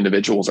 since the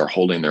individuals are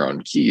holding their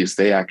own keys,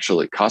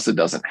 Casa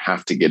doesn't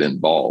have to get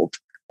involved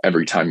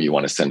every time you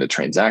want to send a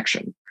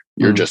transaction.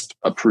 You're just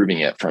approving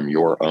it from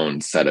your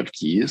own set of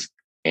keys.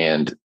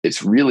 And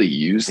it's really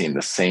using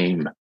the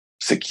same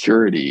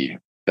security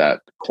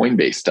that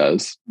Coinbase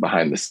does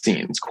behind the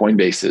scenes.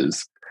 Coinbase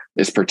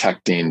is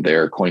protecting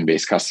their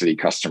Coinbase Custody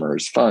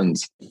customers'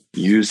 funds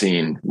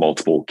using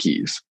multiple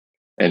keys.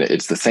 And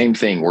it's the same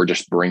thing. We're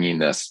just bringing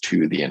this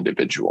to the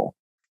individual.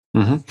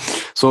 Mm-hmm.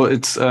 So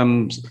it's,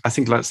 I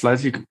think,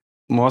 slightly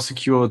more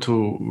secure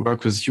to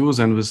work with you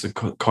than with the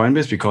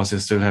Coinbase because you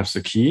still have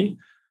the key,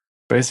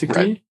 basically.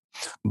 Right.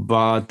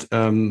 But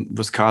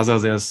with Casa,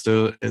 there's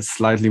still a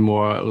slightly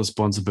more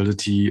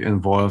responsibility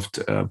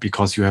involved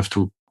because you have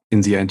to,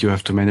 in the end, you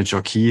have to manage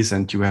your keys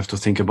and you have to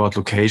think about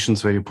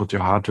locations where you put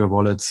your hardware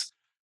wallets.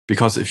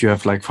 Because if you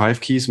have like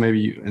 5 keys,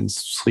 maybe and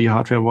 3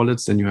 hardware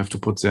wallets, then you have to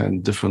put them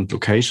in different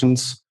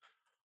locations.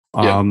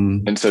 Yeah.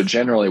 And so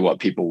generally what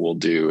people will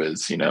do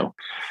is,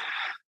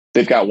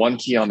 they've got one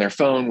key on their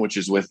phone, which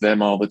is with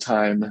them all the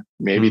time.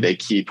 Maybe they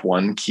keep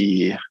one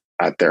key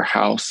at their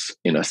house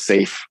in a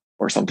safe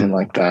or something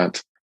like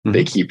that.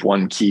 They keep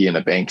one key in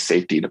a bank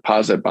safety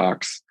deposit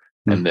box,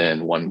 and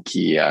then one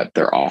key at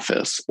their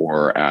office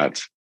or at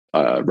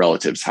a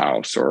relative's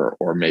house,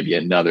 or maybe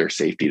another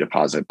safety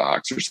deposit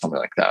box or something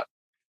like that.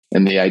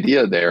 And the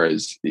idea there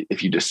is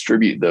if you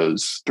distribute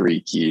those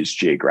 3 keys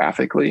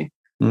geographically,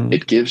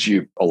 it gives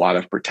you a lot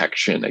of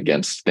protection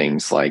against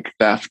things like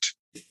theft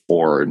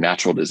or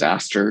natural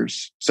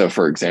disasters. So,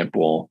 for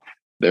example,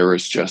 there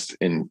was just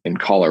in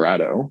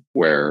Colorado,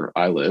 where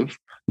I live,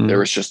 there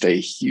was just a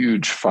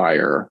huge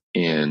fire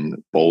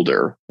in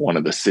Boulder, one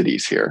of the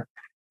cities here,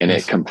 and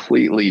it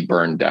completely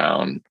burned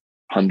down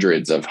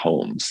hundreds of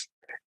homes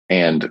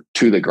and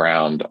to the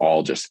ground,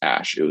 all just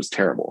ash. It was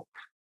terrible.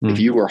 If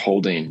you were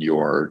holding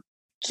your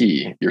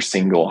key, your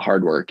single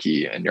hardware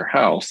key in your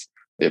house,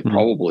 it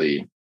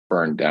probably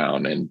burned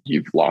down and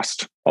you've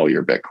lost all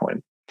your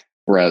Bitcoin.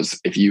 Whereas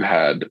if you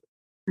had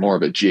more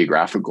of a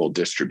geographical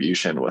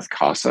distribution with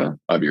Casa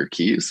of your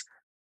keys,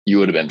 you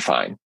would have been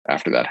fine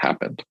after that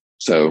happened.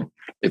 So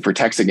it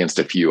protects against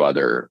a few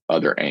other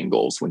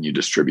angles when you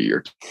distribute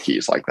your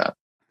keys like that.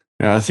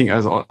 Yeah, I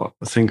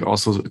think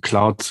also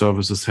cloud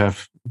services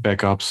have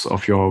backups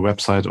of your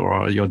website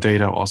or your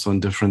data also in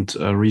different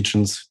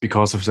regions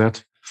because of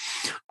that.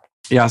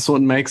 Yeah, so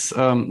it makes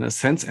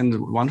sense. And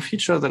one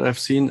feature that I've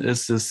seen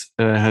is this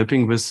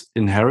helping with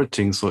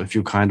inheriting. So if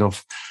you kind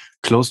of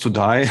close to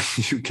die,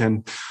 you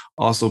can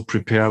also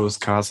prepare with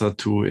Casa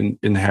to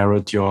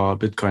inherit your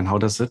Bitcoin. How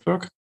does that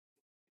work?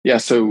 Yeah,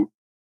 so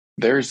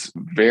there's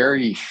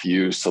very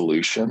few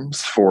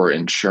solutions for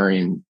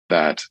ensuring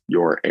that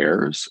your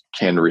heirs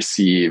can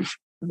receive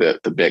the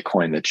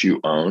Bitcoin that you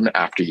own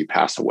after you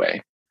pass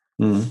away.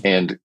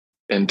 And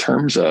in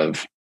terms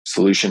of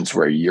solutions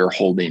where you're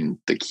holding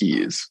the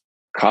keys,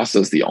 Casa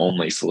is the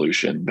only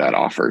solution that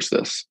offers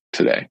this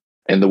today.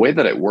 And the way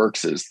that it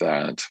works is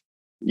that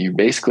you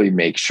basically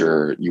make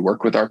sure you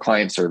work with our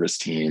client service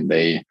team.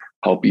 They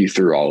help you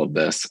through all of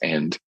this,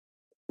 and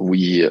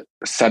we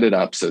set it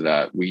up so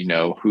that we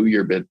know who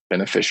your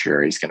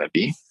beneficiary is going to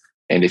be.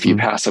 And if you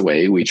pass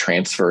away, we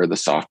transfer the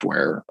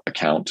software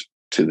account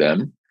to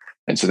them.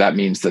 And so that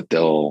means that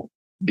they'll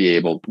be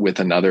able, with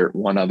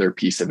one other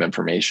piece of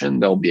information,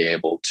 they'll be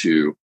able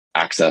to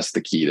access the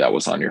key that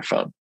was on your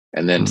phone.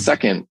 And then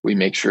second, we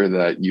make sure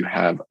that you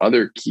have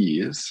other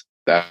keys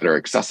that are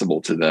accessible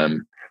to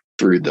them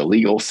through the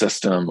legal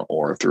system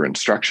or through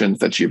instructions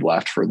that you've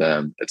left for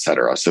them, et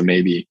cetera. So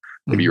maybe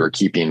you were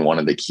keeping one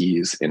of the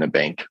keys in a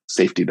bank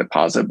safety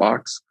deposit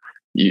box.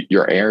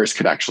 Your heirs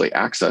could actually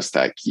access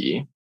that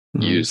key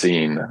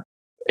using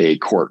a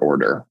court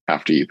order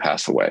after you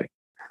pass away.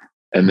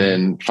 And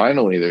then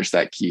finally, there's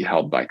that key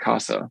held by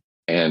Casa.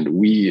 And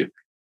we,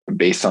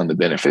 based on the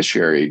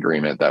beneficiary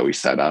agreement that we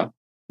set up,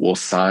 will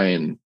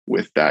sign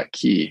with that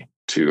key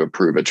to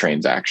approve a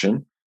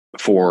transaction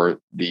for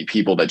the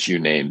people that you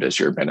named as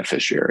your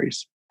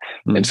beneficiaries.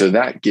 And so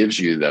that gives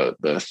you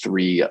the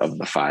 3 of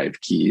the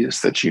 5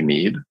 keys that you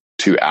need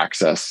to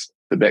access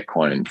the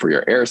Bitcoin, for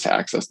your heirs to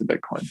access the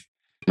Bitcoin.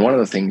 And one of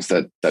the things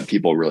that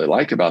people really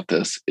like about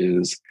this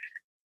is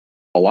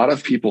a lot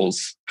of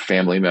people's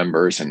family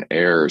members and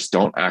heirs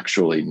don't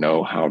actually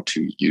know how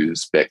to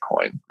use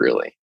Bitcoin,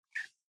 really.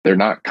 They're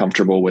not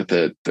comfortable with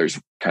it. There's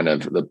kind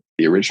of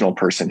the original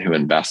person who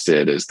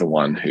invested is the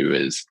one who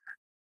is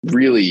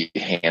really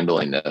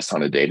handling this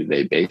on a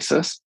day-to-day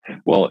basis.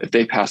 Well, if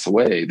they pass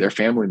away, their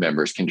family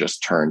members can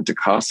just turn to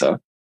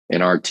Casa,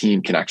 and our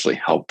team can actually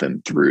help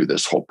them through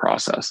this whole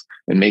process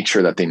and make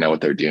sure that they know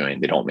what they're doing.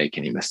 They don't make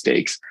any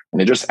mistakes.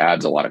 And it just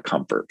adds a lot of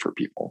comfort for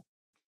people.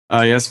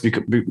 Yes,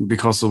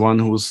 because the one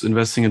who's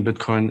investing in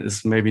Bitcoin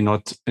is maybe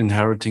not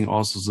inheriting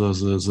also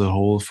the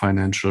whole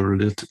financial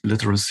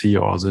literacy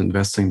or the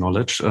investing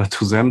knowledge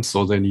to them.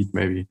 So they need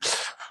maybe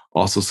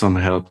also some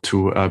help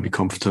to be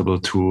comfortable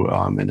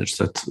to manage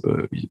that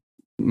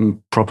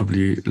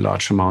probably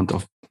large amount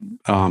of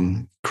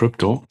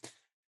crypto.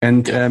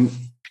 And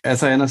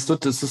as I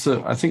understood, this is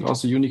I think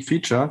also a unique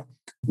feature.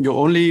 You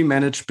only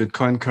manage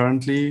Bitcoin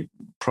currently,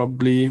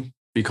 probably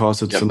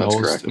because it's the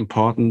most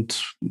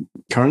important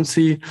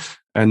currency,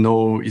 and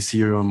no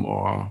Ethereum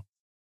or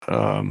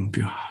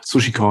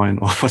Sushi Coin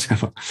or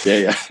whatever.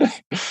 Yeah.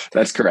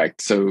 That's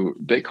correct. So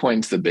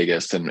Bitcoin's the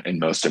biggest and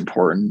most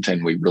important.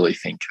 And we really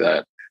think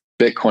that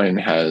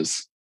Bitcoin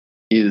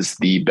is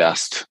the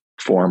best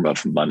form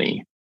of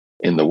money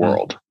in the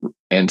world.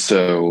 And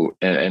so,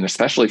 and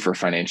especially for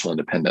financial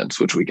independence,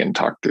 which we can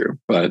talk through.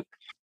 But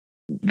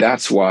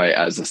that's why,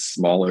 as a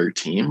smaller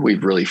team,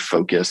 we've really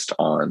focused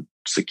on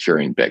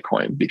securing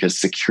Bitcoin, because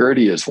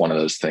security is one of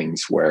those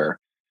things where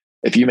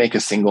if you make a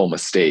single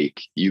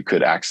mistake, you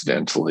could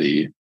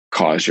accidentally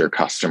cause your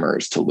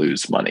customers to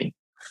lose money.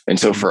 And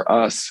so for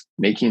us,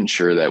 making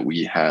sure that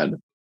we had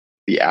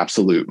the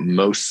absolute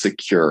most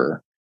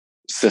secure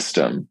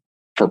system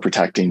for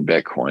protecting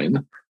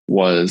Bitcoin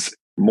was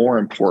more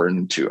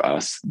important to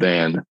us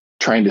than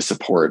trying to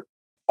support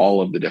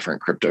all of the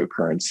different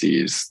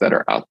cryptocurrencies that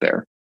are out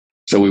there.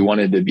 So we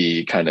wanted to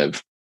be kind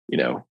of,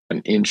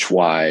 an inch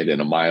wide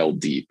and a mile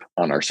deep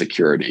on our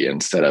security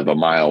instead of a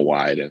mile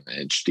wide and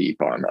an inch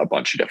deep on a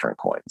bunch of different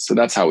coins. So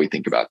that's how we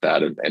think about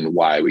that and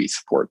why we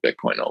support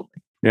Bitcoin only.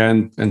 Yeah,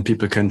 and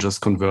people can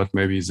just convert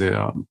maybe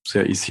their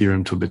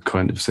Ethereum to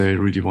Bitcoin if they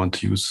really want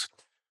to use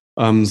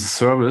the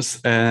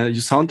service.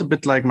 You sound a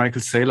bit like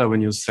Michael Saylor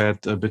when you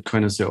said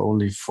Bitcoin is the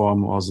only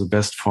form or the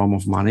best form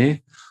of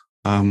money.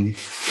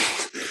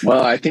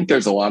 Well, I think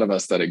there's a lot of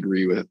us that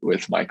agree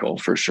with Michael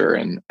for sure.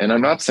 And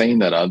I'm not saying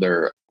that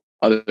other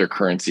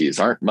currencies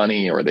aren't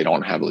money or they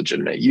don't have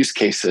legitimate use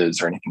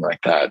cases or anything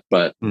like that.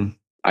 But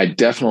I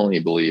definitely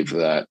believe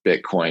that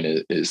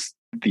Bitcoin is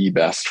the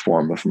best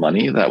form of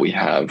money that we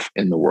have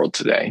in the world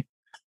today.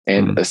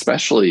 And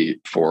especially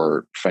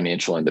for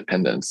financial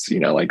independence,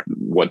 like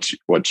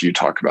what you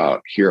talk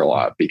about here a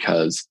lot,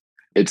 because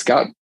it's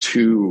got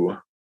two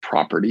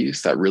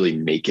properties that really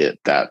make it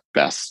that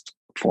best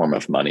form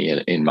of money,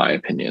 in my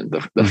opinion.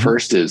 The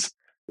first is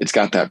it's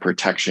got that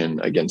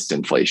protection against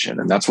inflation.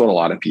 And that's what a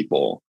lot of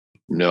people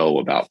know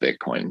about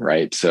Bitcoin,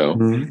 right? So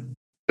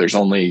there's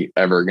only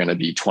ever going to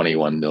be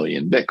 21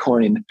 million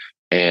Bitcoin,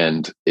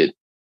 and it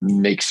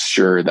makes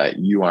sure that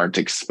you aren't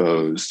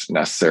exposed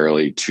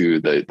necessarily to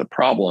the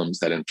problems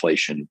that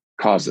inflation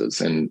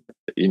causes. And,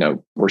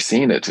 we're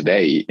seeing it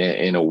today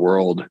in a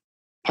world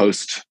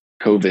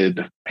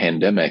post-COVID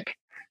pandemic.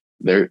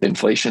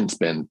 Inflation's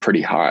been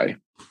pretty high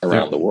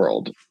around the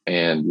world,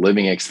 and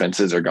living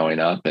expenses are going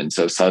up. And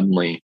so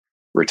suddenly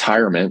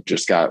retirement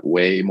just got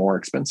way more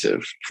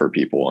expensive for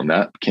people. And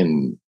that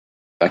can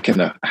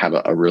have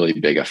a really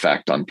big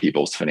effect on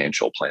people's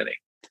financial planning.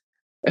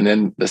 And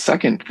then the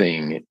second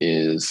thing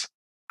is,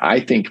 I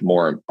think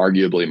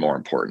arguably more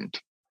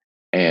important,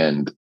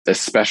 and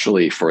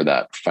especially for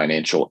that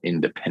financial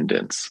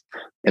independence.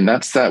 And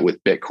that's that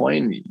with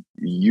Bitcoin,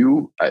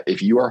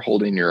 if you are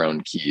holding your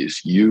own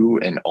keys, you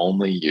and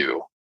only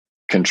you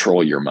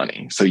control your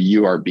money. So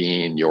you are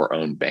being your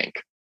own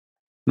bank.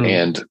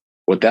 And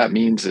what that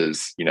means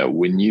is,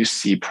 when you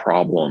see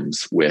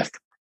problems with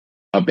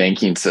a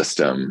banking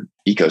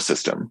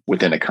ecosystem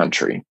within a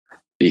country,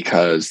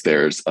 because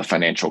there's a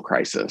financial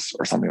crisis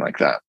or something like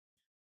that,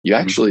 you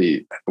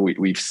actually,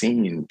 we've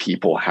seen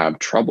people have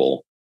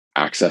trouble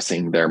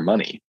accessing their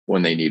money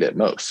when they need it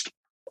most,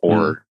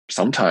 or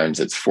sometimes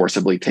it's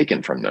forcibly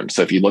taken from them.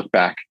 So if you look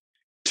back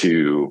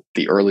to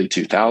the early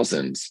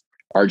 2000s,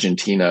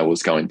 Argentina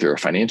was going through a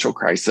financial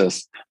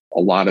crisis. A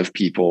lot of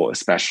people,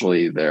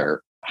 especially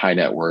their high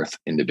net worth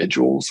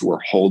individuals, were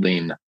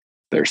holding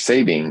their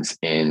savings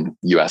in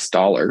US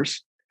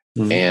dollars.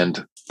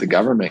 And the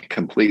government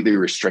completely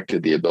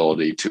restricted the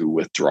ability to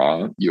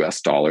withdraw US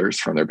dollars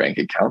from their bank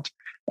account.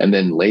 And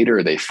then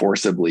later they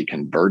forcibly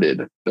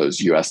converted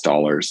those US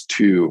dollars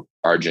to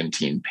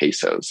Argentine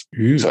pesos.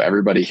 So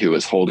everybody who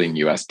was holding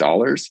US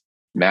dollars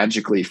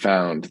magically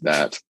found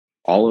that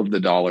all of the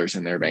dollars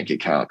in their bank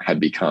account had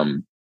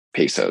become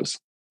pesos.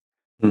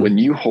 When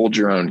you hold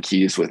your own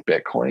keys with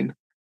Bitcoin,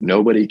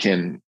 nobody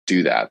can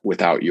do that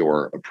without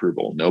your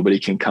approval. Nobody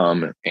can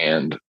come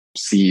and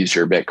seize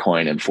your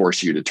Bitcoin and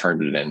force you to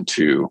turn it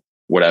into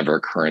whatever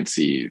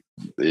currency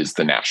is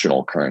the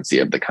national currency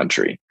of the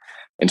country.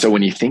 And so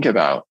when you think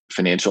about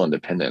financial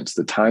independence,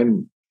 the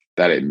time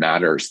that it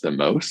matters the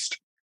most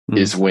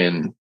is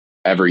when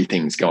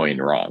everything's going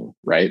wrong,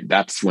 right?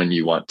 That's when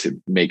you want to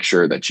make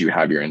sure that you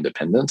have your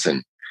independence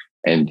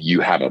and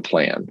you have a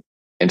plan.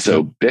 And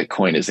so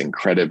Bitcoin is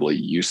incredibly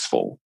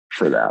useful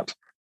for that.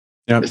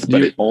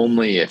 But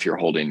only if you're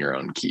holding your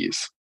own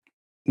keys.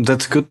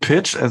 That's a good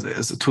pitch as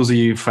to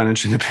the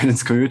financial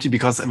independence community,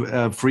 because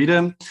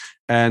freedom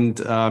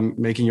and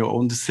making your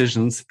own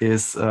decisions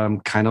is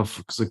kind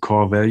of the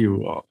core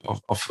value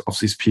of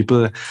these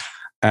people.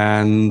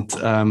 And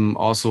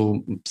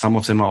also, some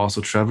of them are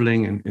also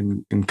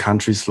traveling in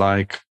countries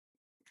like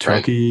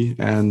Turkey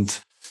and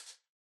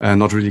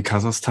not really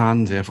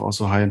Kazakhstan. They have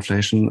also high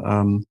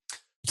inflation.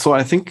 So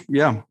I think,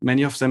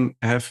 many of them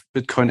have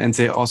Bitcoin, and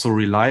they also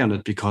rely on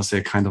it because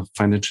they're kind of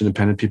financial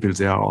independent people.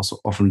 They are also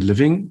often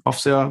living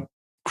off their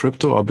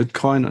crypto or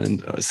Bitcoin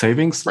and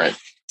savings. Right.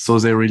 So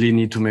they really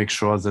need to make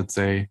sure that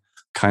they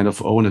kind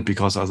of own it,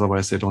 because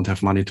otherwise they don't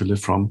have money to live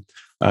from,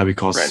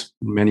 because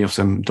many of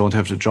them don't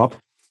have the job.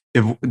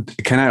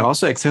 Can I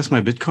also access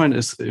my Bitcoin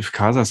if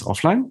Casa is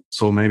offline?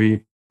 So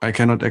maybe I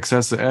cannot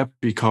access the app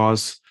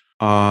because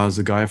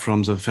the guy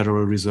from the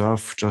Federal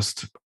Reserve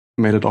just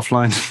made it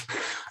offline.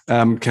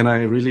 Can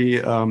I really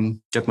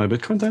get my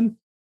Bitcoin then?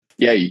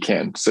 Yeah, you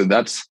can. So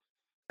that's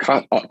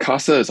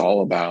Casa is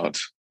all about,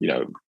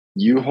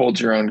 you hold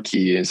your own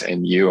keys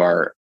and you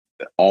are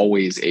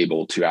always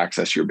able to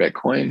access your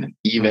Bitcoin,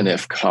 even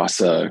if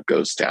Casa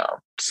goes down.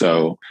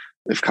 So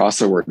if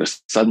Casa were to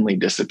suddenly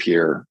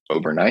disappear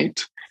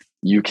overnight,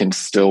 you can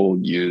still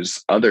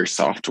use other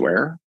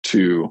software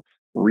to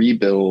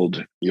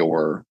rebuild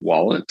your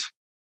wallet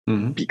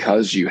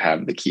because you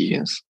have the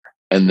keys,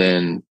 and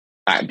then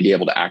be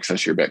able to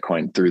access your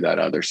Bitcoin through that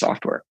other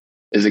software.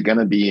 Is it going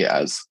to be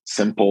as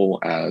simple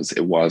as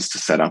it was to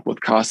set up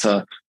with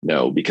Casa?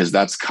 No, because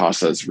that's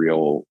Casa's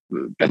real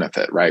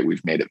benefit, right?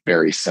 We've made it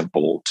very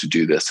simple to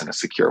do this in a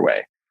secure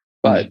way.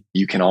 But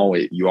you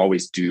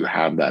always do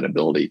have that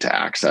ability to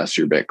access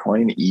your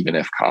Bitcoin, even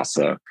if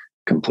Casa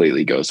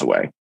completely goes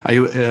away.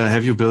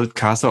 Have you built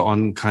Casa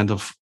on kind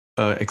of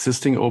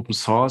existing open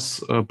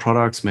source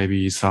products,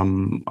 maybe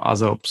some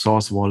other open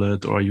source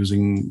wallet, or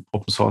using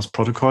open source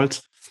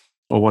protocols?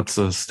 Or what's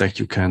the stack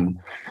you can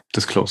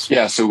disclose?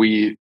 Yeah, so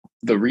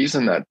the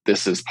reason that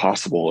this is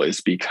possible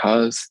is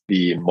because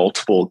the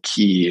multiple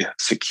key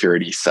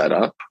security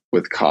setup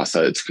with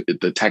Casa,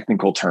 the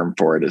technical term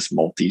for it is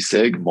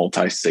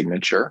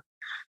multi-signature.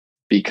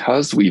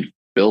 Because we've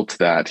built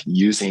that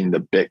using the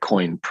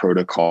Bitcoin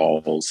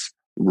protocol's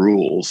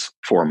rules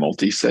for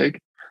multi-sig,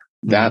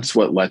 that's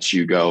what lets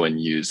you go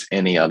and use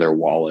any other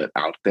wallet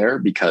out there,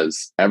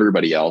 because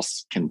everybody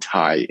else can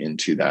tie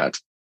into that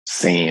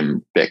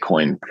same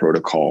Bitcoin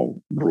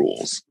protocol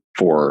rules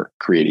for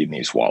creating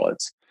these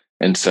wallets.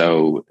 And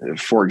so,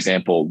 for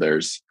example,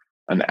 there's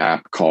an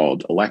app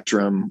called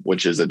Electrum,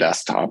 which is a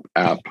desktop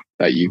app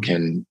that you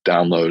can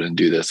download and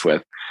do this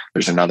with.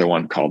 There's another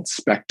one called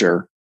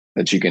Spectre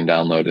that you can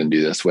download and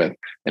do this with.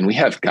 And we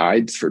have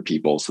guides for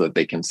people so that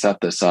they can set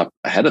this up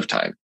ahead of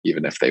time,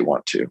 even if they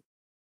want to,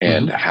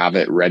 and have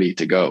it ready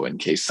to go in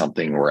case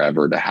something were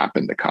ever to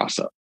happen to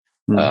Casa.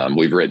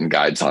 We've written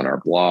guides on our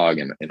blog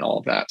and all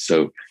of that.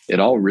 So it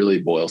all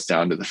really boils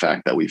down to the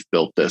fact that we've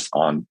built this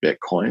on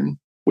Bitcoin,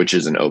 which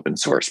is an open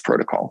source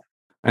protocol.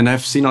 And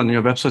I've seen on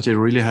your website, you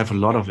really have a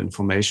lot of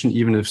information.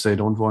 Even if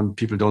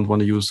people don't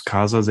want to use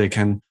Casa, they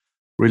can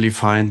really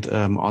find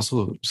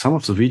also some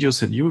of the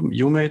videos that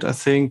you made, I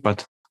think,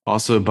 but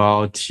also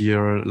about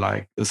here,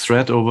 like a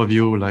threat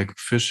overview, like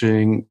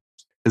phishing,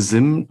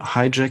 SIM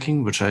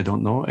hijacking, which I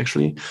don't know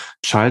actually,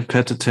 child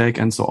pet attack,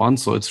 and so on.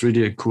 So it's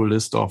really a cool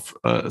list of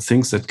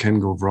things that can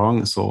go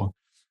wrong. So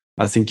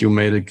I think you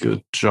made a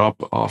good job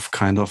of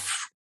kind of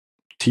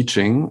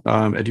teaching,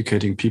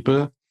 educating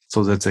people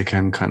so that they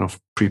can kind of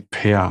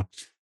prepare.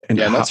 And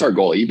that's our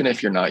goal. Even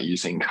if you're not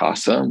using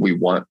Casa, we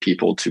want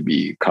people to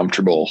be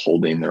comfortable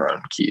holding their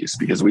own keys,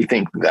 because we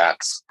think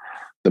that's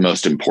the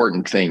most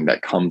important thing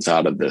that comes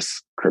out of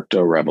this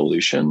crypto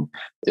revolution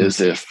is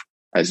if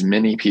as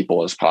many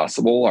people as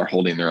possible are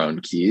holding their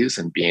own keys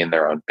and being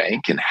their own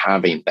bank and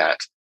having that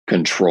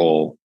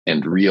control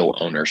and real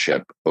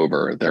ownership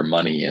over their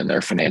money and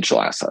their financial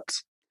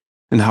assets.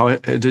 And how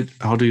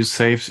do you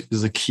save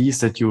the keys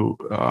that you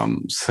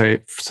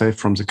save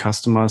from the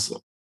customers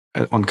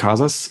on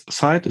Casa's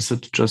side? Is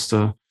it just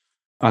a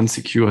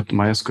unsecured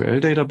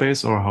MySQL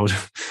database, or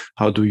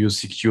how do you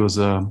secure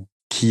the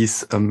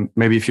keys?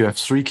 Maybe if you have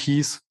 3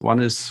 keys,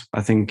 one is,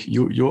 I think,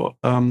 you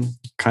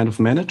kind of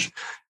manage.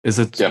 Is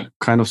it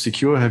kind of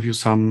secure? Have you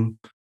some?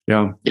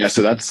 Yeah.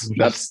 So that's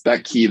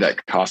that key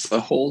that Casa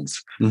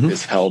holds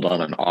is held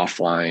on an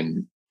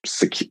offline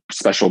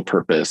special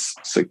purpose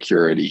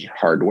security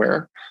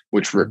hardware,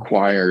 which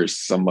requires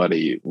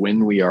somebody,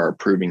 when we are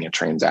approving a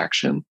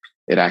transaction,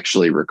 it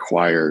actually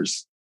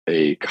requires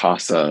a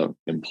Casa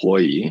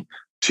employee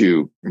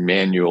to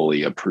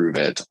manually approve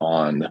it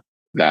on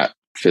that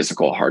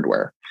physical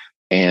hardware.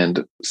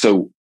 And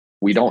so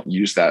we don't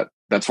use that.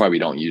 That's why we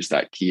don't use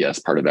that key as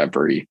part of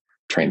every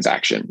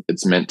transaction.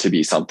 It's meant to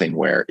be something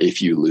where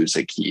if you lose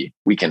a key,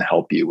 we can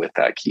help you with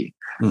that key.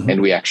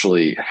 And we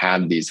actually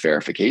have these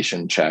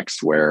verification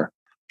checks where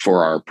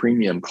for our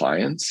premium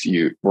clients,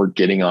 we're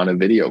getting on a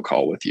video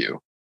call with you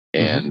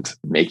and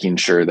making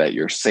sure that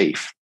you're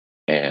safe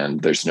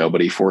and there's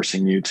nobody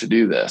forcing you to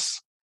do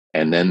this.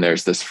 And then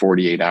there's this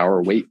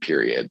 48-hour wait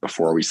period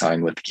before we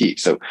sign with the key.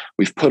 So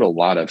we've put a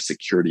lot of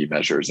security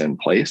measures in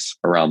place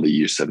around the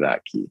use of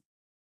that key.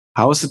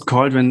 How is it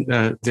called when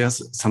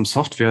there's some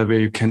software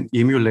where you can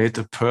emulate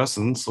a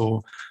person?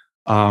 So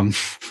I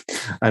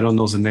don't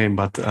know the name,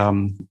 but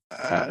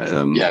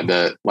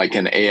like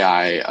an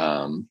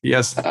AI.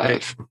 Yes,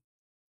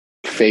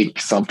 fake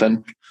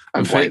something.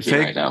 I'm blanking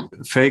right now.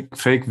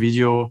 Fake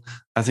video.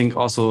 I think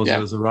also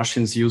the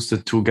Russians used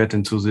it to get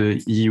into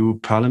the EU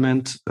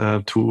Parliament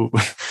to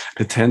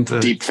attend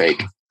deep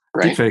fake.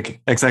 Right? Deep fake,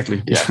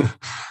 exactly.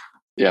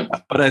 Yeah.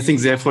 But I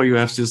think therefore you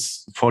have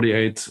this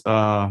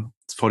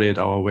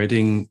 48-hour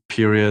waiting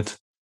period.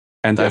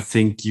 And I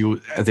think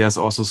there's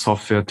also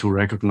software to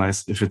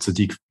recognize if it's a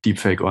deep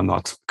fake or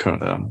not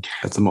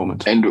at the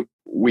moment. And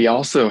we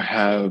also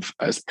have,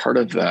 as part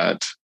of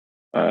that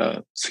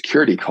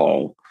security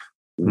call,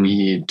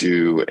 we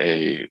do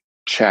a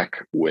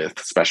check with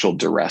special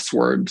duress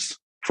words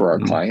for our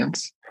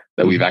clients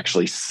that we've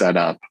actually set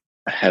up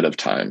ahead of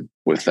time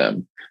with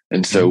them.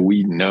 And so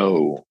we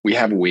know we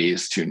have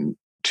ways to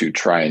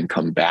try and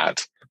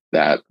combat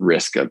that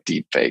risk of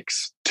deep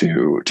fakes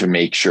to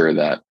make sure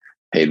that,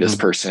 hey, this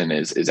person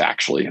is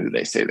actually who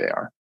they say they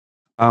are.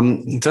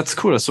 That's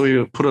cool. So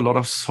you put a lot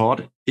of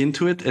thought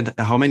into it. And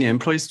how many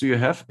employees do you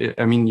have?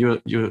 I mean,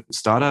 you're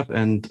startup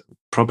and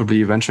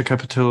probably venture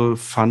capital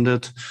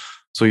funded.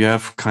 So you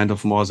have kind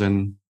of more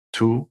than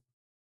two.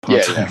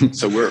 Yeah.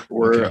 So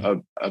we're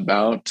okay.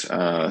 About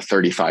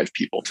 35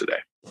 people today.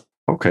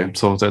 Okay,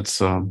 so that's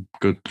a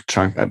good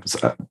chunk.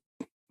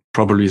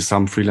 Probably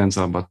some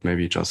freelancer, but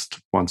maybe just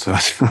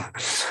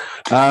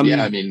 1/3.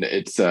 Yeah, I mean,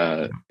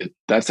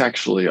 that's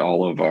actually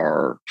all of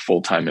our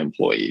full-time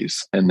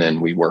employees, and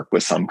then we work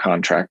with some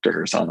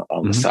contractors on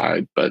the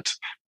side. But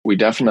we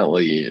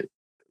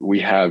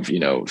have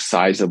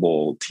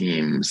sizable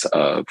teams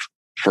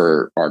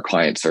for our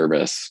client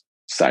service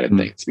side of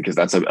things, because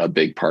that's a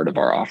big part of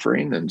our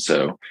offering. And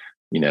so,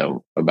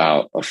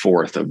 about a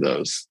fourth of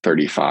those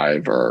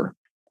 35 are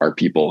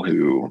people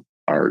who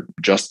are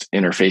just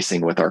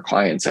interfacing with our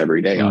clients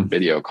every day on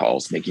video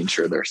calls, making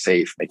sure they're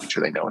safe, making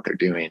sure they know what they're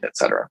doing,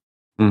 etc.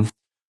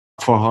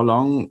 For how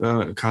long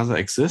Casa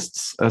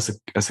exists as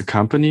a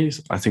company?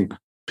 I think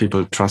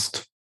people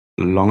trust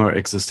longer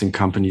existing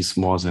companies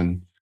more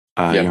than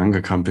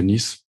younger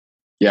companies.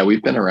 Yeah,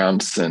 we've been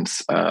around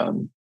since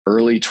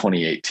early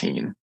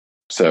 2018.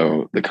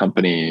 So the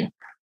company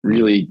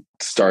really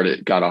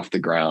got off the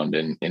ground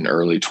in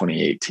early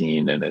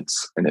 2018 in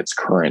its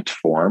current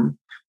form.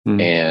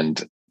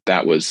 And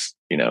that was,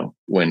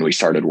 when we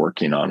started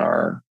working on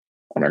our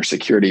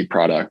security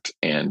product,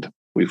 and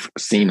we've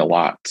seen a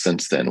lot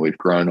since then. We've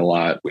grown a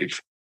lot.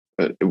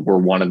 We're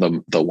one of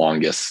the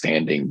longest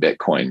standing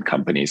Bitcoin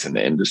companies in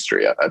the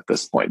industry at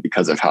this point,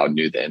 because of how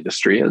new the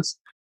industry is.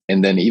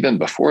 And then even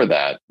before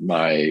that,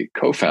 my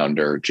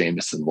co-founder,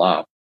 Jameson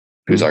Lopp,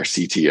 who's our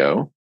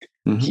CTO,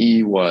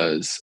 he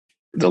was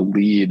the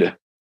lead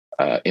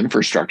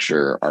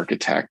infrastructure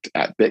architect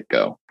at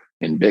BitGo.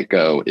 And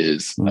BitGo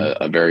is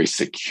a very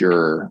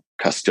secure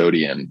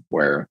custodian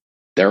where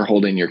they're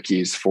holding your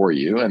keys for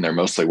you, and they're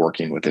mostly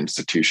working with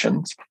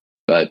institutions.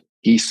 But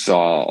he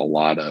saw a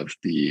lot of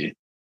the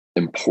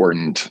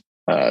important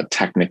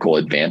technical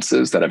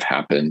advances that have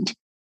happened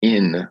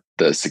in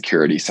the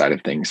security side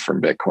of things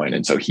from Bitcoin.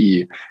 And so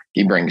he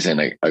brings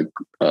in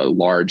a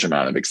large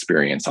amount of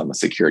experience on the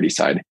security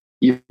side,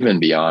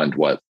 even beyond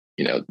what,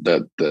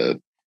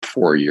 the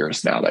 4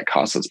 years now that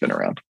Casa's been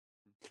around.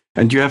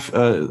 And you have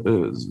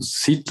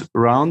seed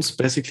rounds,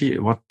 basically.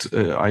 What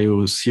are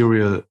you,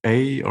 Serial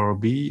A or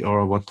B,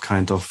 or what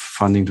kind of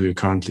funding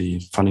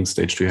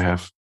stage do you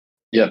have?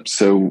 Yep.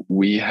 So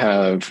we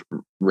have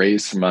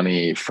raised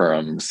money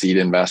from seed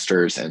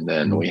investors, and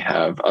then we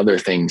have other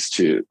things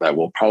that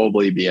we'll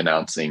probably be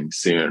announcing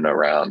soon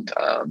around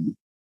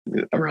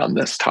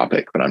this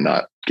topic, but I'm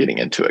not getting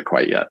into it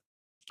quite yet.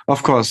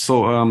 Of course.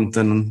 So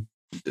then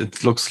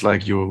it looks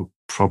like you're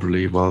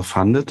probably well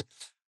funded.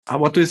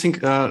 What do you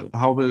think?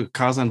 How will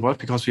Casa evolve?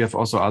 Because we have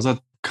also other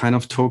kind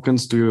of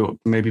tokens. Do you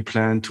maybe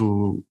plan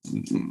to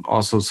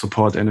also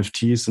support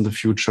NFTs in the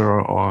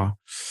future, or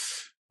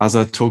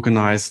other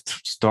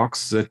tokenized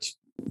stocks that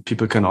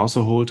people can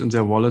also hold in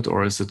their wallet?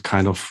 Or is it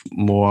kind of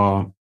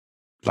more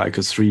like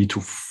a 3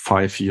 to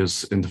 5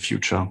 years in the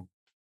future?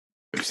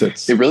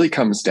 It really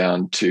comes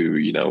down to,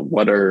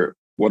 what are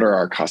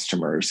our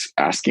customers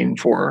asking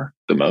for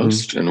the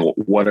most, and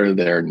what are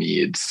their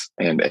needs,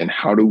 and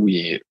how do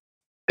we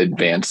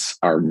advance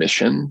our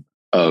mission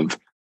of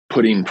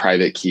putting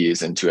private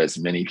keys into as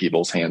many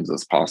people's hands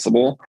as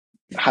possible?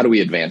 How do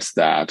we advance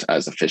that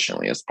as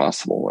efficiently as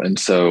possible? And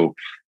so,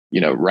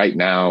 right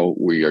now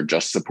we are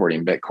just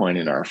supporting Bitcoin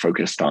and are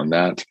focused on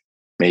that.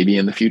 Maybe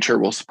in the future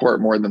we'll support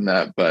more than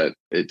that, but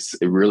it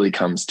really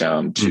comes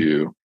down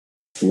to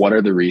what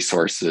are the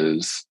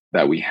resources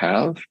that we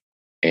have,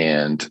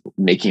 and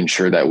making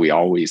sure that we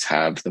always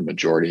have the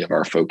majority of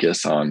our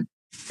focus on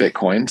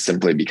Bitcoin,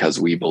 simply because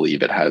we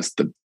believe it has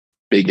the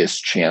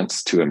biggest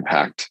chance to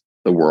impact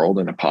the world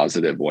in a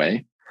positive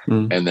way.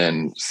 And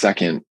then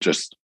second,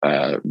 just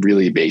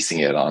really basing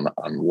it on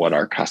what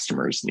our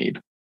customers need.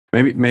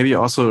 Maybe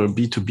also a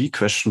B2B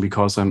question,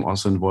 because I'm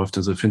also involved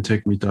in the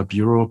FinTech Meetup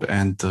Europe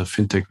and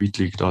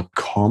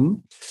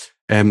fintechweekly.com.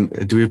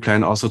 Do you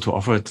plan also to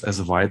offer it as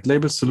a white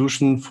label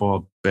solution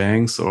for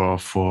banks or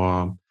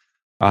for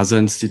other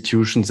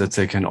institutions that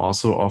they can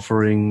also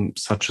offering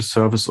such a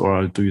service?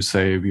 Or do you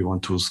say we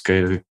want to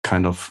scale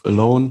kind of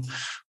alone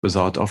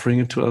without offering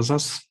it to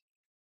others?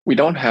 We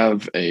don't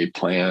have a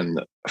plan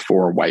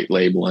for white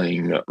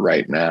labeling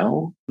right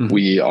now.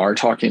 We are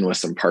talking with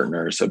some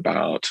partners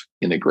about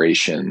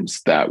integrations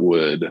that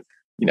would,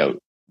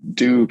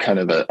 do kind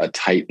of a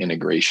tight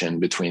integration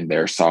between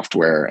their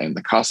software and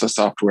the Casa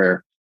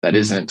software that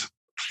isn't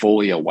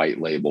fully a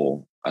white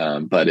label,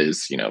 but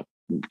is,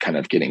 kind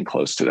of getting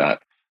close to that.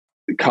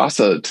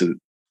 Casa to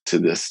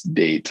this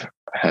date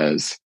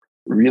has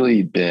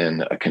really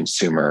been a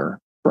consumer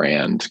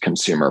brand,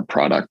 consumer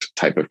product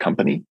type of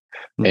company.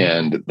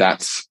 And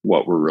that's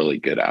what we're really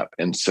good at.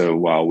 And so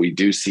while we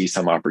do see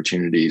some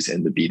opportunities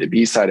in the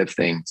B2B side of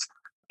things,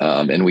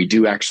 and we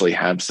do actually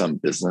have some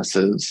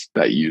businesses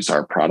that use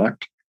our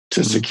product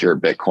to secure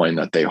Bitcoin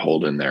that they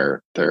hold in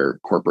their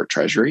corporate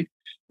treasury,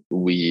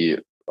 we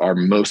are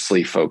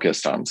mostly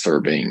focused on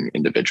serving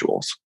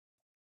individuals.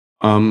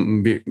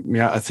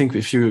 I think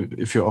if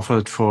you offer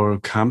it for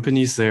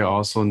companies, they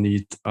also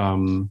need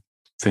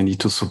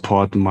to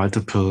support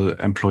multiple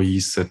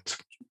employees that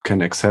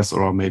can access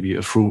or maybe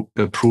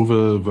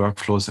approval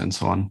workflows and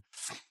so on.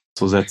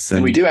 So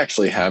and we do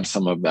actually have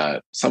some of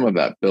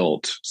that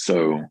built.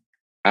 So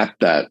at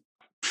that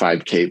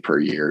 5K per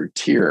year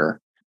tier,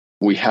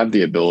 we have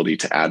the ability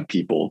to add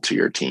people to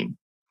your team.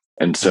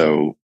 And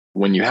so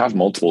when you have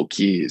multiple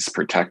keys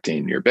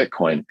protecting your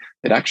Bitcoin,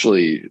 it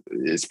actually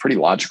is pretty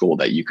logical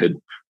that you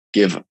could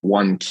give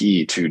one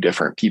key to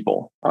different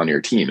people on your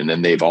team, and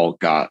then they've all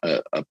got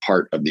a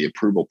part of the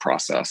approval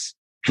process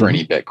for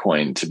any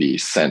Bitcoin to be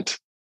sent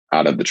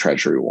out of the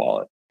Treasury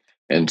wallet.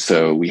 And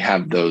so we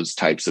have those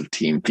types of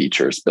team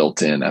features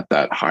built in at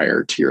that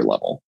higher tier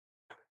level.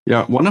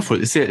 Yeah,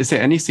 wonderful. Is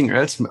there anything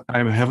else I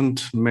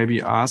haven't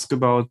maybe asked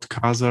about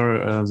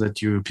Casa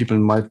that people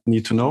might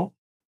need to know?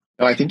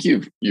 No, I think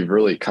you've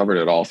really covered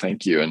it all.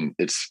 Thank you. And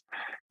it's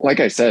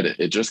like I said,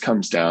 it just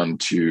comes down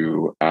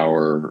to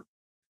our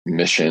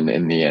mission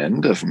in the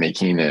end of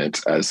making it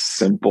as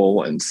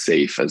simple and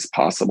safe as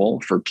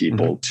possible for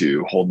people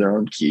to hold their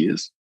own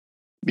keys,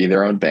 be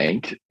their own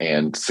bank,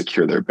 and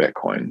secure their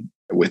Bitcoin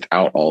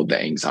without all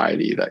the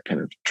anxiety that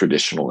kind of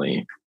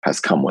traditionally has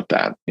come with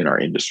that in our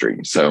industry.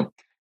 So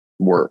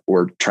we're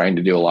trying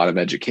to do a lot of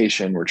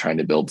education. We're trying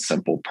to build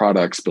simple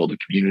products, build a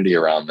community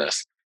around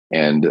this.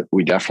 And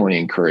we definitely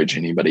encourage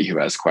anybody who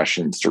has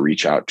questions to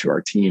reach out to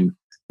our team.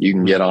 You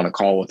can get on a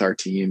call with our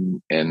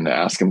team and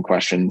ask them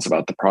questions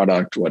about the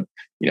product.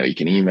 You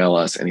can email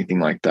us, anything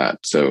like that.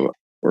 So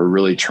we're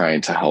really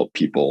trying to help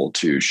people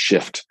to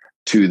shift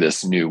to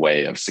this new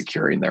way of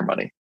securing their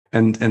money.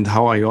 And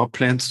how are your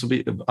plans to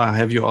be?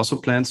 Have you also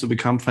plans to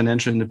become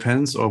financial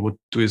independent, or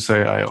do you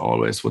say I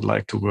always would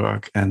like to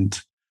work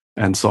and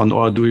so on?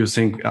 Or do you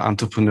think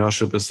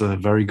entrepreneurship is a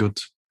very good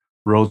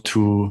road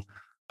to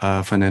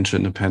financial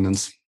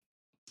independence?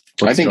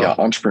 I think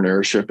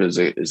entrepreneurship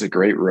is a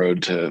great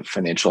road to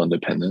financial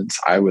independence.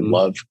 I would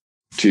love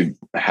to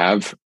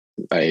have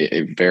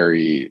a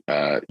very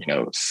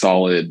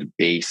solid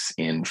base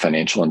in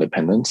financial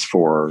independence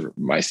for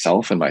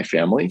myself and my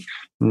family.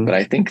 But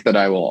I think that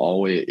I will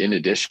always, in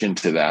addition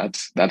to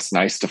that, that's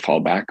nice to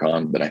fall back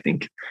on. But I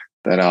think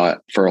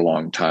that for a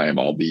long time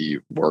I'll be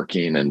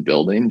working and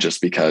building,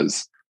 just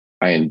because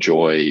I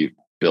enjoy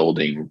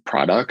building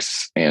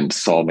products and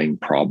solving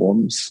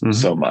problems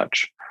so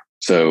much.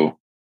 So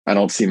I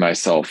don't see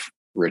myself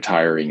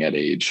retiring at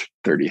age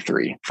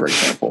 33, for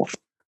example.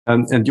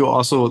 And you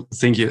also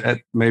think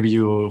maybe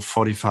you're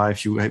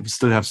 45, you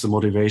still have the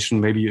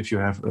motivation. Maybe if you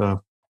have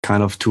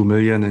kind of 2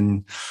 million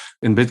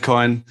in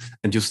Bitcoin,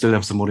 and you still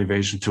have the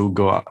motivation to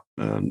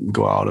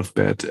go out of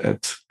bed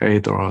at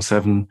 8 or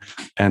 7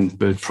 and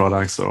build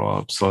products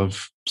or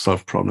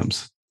solve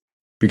problems.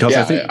 Because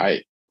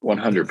I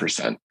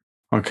 100%.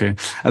 Okay,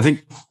 I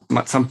think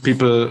some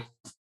people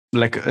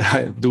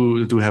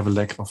do have a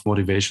lack of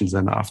motivation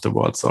then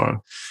afterwards,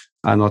 or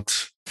are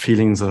not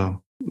feeling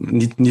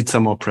need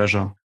some more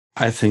pressure,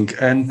 I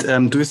think.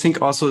 And do you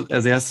think also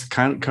there's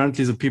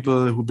currently the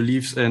people who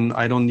believes in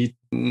I don't need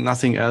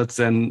nothing else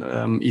than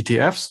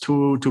ETFs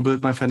to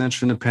build my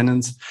financial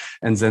independence,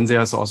 and then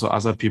there's also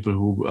other people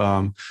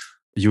who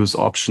use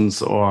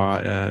options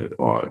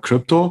or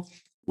crypto?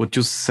 Would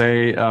you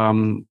say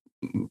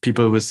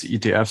people with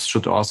ETFs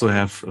should also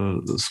have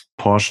this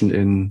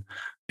portion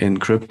in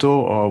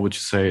crypto, or would you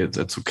say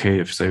that's okay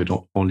if they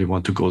don't only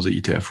want to go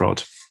the ETF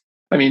route?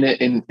 I mean,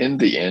 in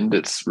the end,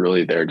 it's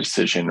really their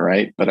decision,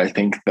 right? But I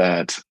think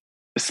that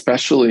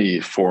especially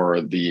for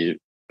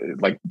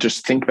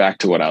just think back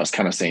to what I was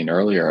kind of saying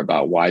earlier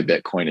about why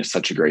Bitcoin is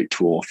such a great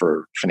tool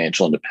for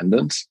financial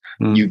independence.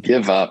 You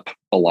give up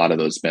a lot of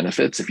those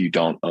benefits if you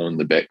don't own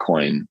the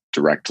Bitcoin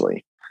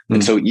directly.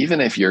 And so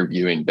even if you're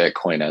viewing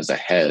Bitcoin as a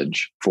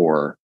hedge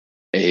for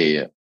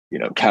a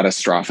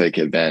catastrophic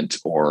event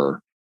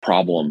or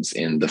problems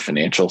in the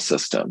financial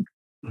system,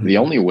 the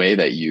only way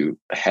that you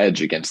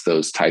hedge against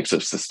those types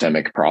of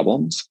systemic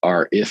problems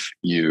are if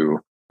you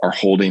are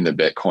holding the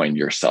Bitcoin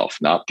yourself,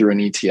 not through an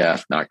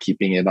ETF, not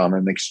keeping it on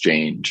an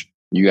exchange.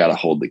 You got to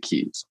hold the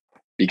keys,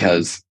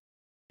 because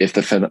if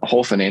the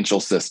whole financial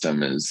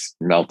system is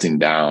melting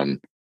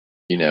down,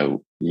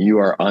 you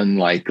are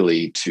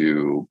unlikely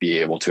to be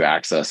able to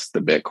access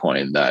the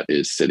Bitcoin that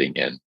is sitting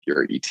in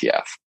your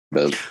ETF.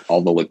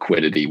 All the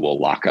liquidity will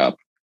lock up.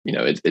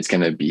 It's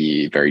going to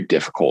be very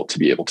difficult to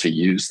be able to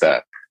use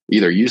that,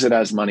 either use it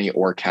as money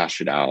or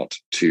cash it out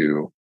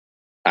to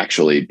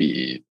actually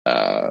be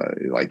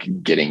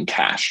getting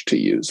cash to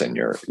use in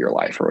your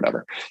life or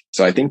whatever.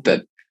 So I think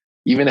that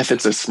even if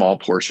it's a small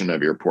portion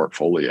of your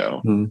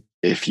portfolio,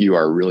 if you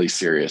are really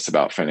serious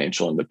about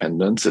financial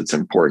independence, it's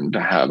important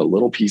to have a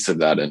little piece of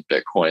that in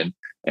Bitcoin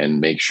and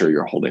make sure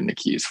you're holding the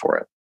keys for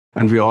it.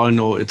 And we all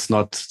know it's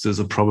not, there's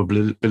a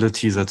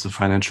probability that the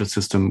financial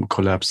system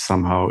collapse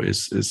somehow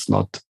is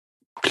not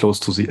close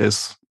to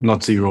is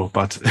not zero,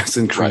 but it's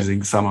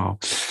increasing somehow.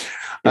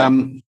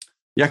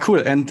 Yeah, cool.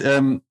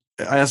 And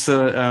as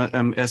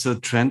a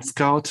trend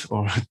scout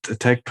or a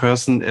tech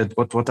person,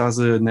 what are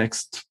the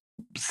next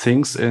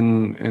things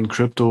in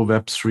crypto,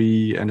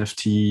 Web3,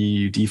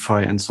 NFT,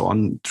 DeFi, and so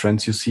on,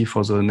 trends you see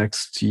for the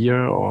next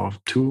year or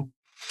two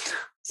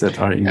that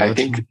are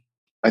emerging?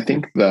 I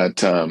think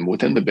that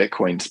within the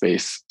Bitcoin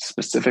space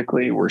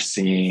specifically, we're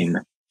seeing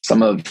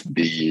some of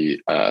the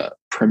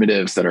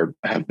primitives that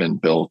have been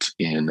built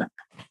in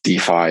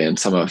DeFi and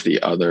some of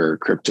the other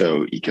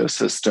crypto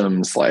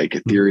ecosystems like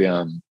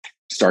Ethereum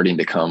starting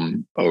to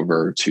come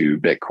over to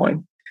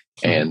Bitcoin.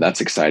 And that's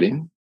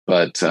exciting.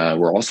 But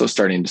we're also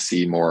starting to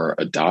see more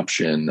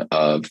adoption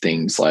of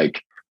things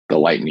like the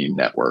Lightning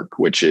Network,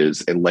 which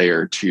is a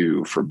layer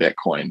 2 for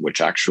Bitcoin,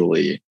 which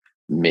actually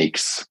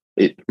makes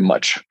it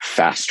much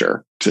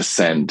faster to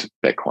send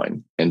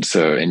Bitcoin. And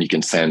you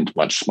can send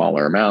much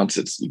smaller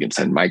amounts. You can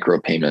send micro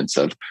payments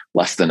of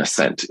less than a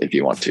cent if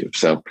you want to.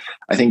 So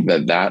I think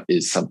that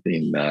is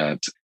something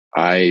that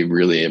I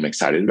really am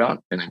excited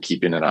about and I'm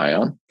keeping an eye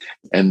on.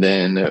 And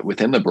then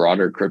within the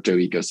broader crypto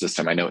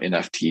ecosystem, I know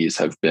NFTs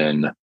have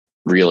been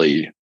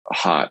really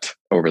hot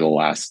over the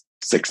last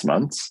 6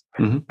 months.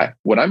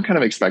 What I'm kind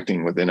of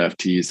expecting with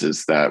NFTs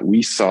is that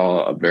we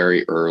saw a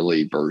very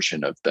early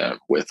version of them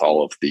with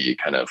all of the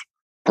kind of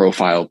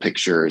profile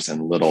pictures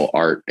and little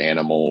art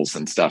animals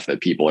and stuff that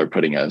people are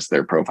putting as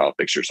their profile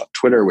pictures on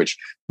Twitter, which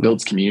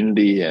builds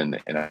community. And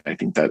I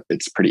think that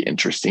it's pretty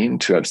interesting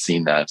to have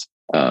seen that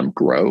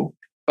grow.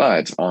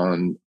 But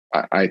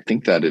I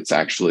think that it's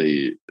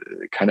actually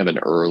kind of an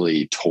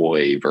early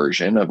toy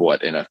version of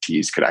what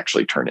NFTs could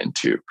actually turn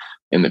into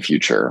in the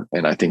future.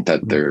 And I think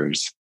that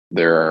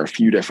there are a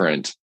few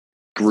different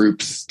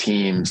groups,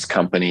 teams,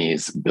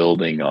 companies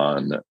building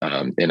on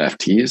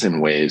NFTs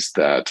in ways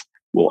that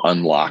will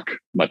unlock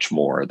much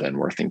more than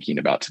we're thinking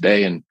about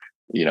today. And,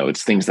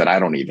 it's things that I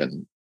don't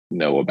even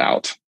know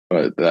about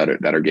that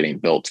are getting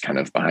built kind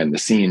of behind the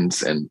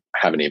scenes and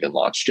haven't even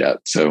launched yet.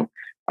 So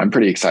I'm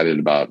pretty excited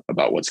about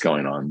what's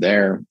going on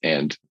there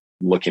and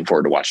looking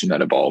forward to watching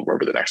that evolve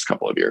over the next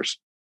couple of years.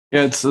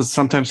 Yeah, it's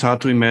sometimes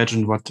hard to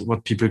imagine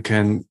what people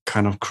can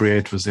kind of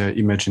create with their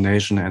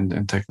imagination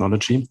and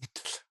technology.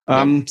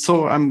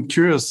 So I'm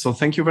curious. So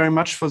thank you very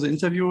much for the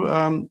interview.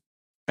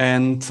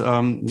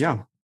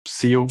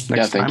 See you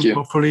next time,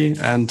 hopefully.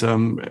 And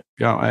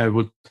I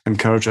would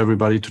encourage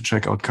everybody to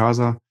check out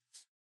Casa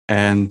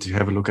and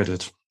have a look at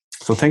it.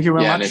 So thank you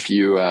very much. And if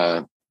you,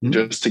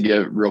 just to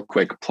give real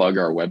quick plug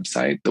our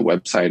website, the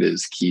website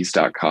is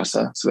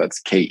keys.casa. So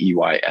that's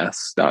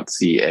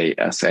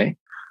KEYS.CASA.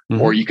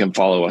 Or you can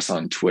follow us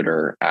on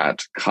Twitter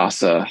at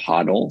Casa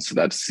Hodl. So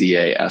that's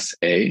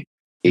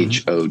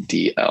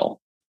CASAHODL.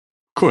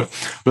 Cool.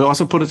 We'll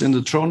also put it in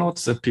the show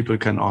notes that people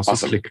can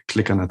also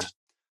click on it.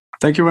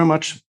 Thank you very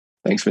much.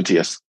 Thanks,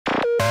 Matthias.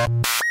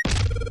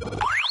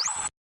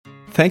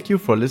 Thank you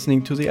for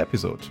listening to the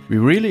episode. We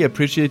really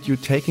appreciate you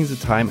taking the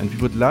time, and we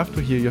would love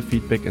to hear your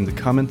feedback in the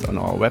comments on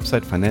our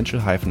website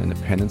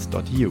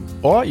financial-independence.eu.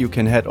 Or you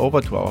can head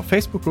over to our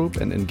Facebook group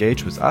and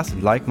engage with us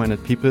and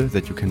like-minded people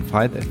that you can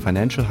find at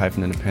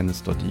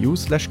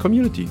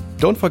financial-independence.eu/community.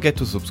 Don't forget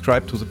to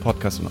subscribe to the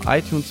podcast on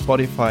iTunes,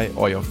 Spotify,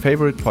 or your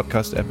favorite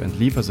podcast app and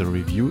leave us a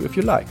review if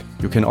you like.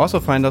 You can also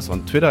find us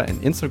on Twitter and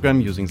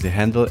Instagram using the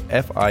handle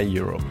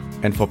FIEurope.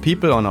 And for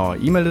people on our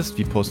email list,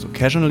 we post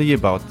occasionally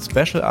about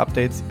special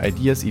updates,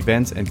 ideas,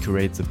 events, and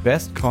curate the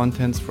best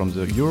contents from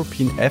the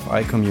European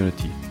FI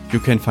community. You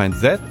can find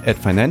that at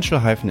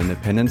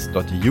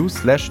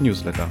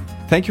financial-independence.eu/newsletter.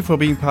 Thank you for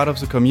being part of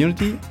the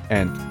community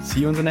and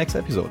see you in the next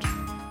episode.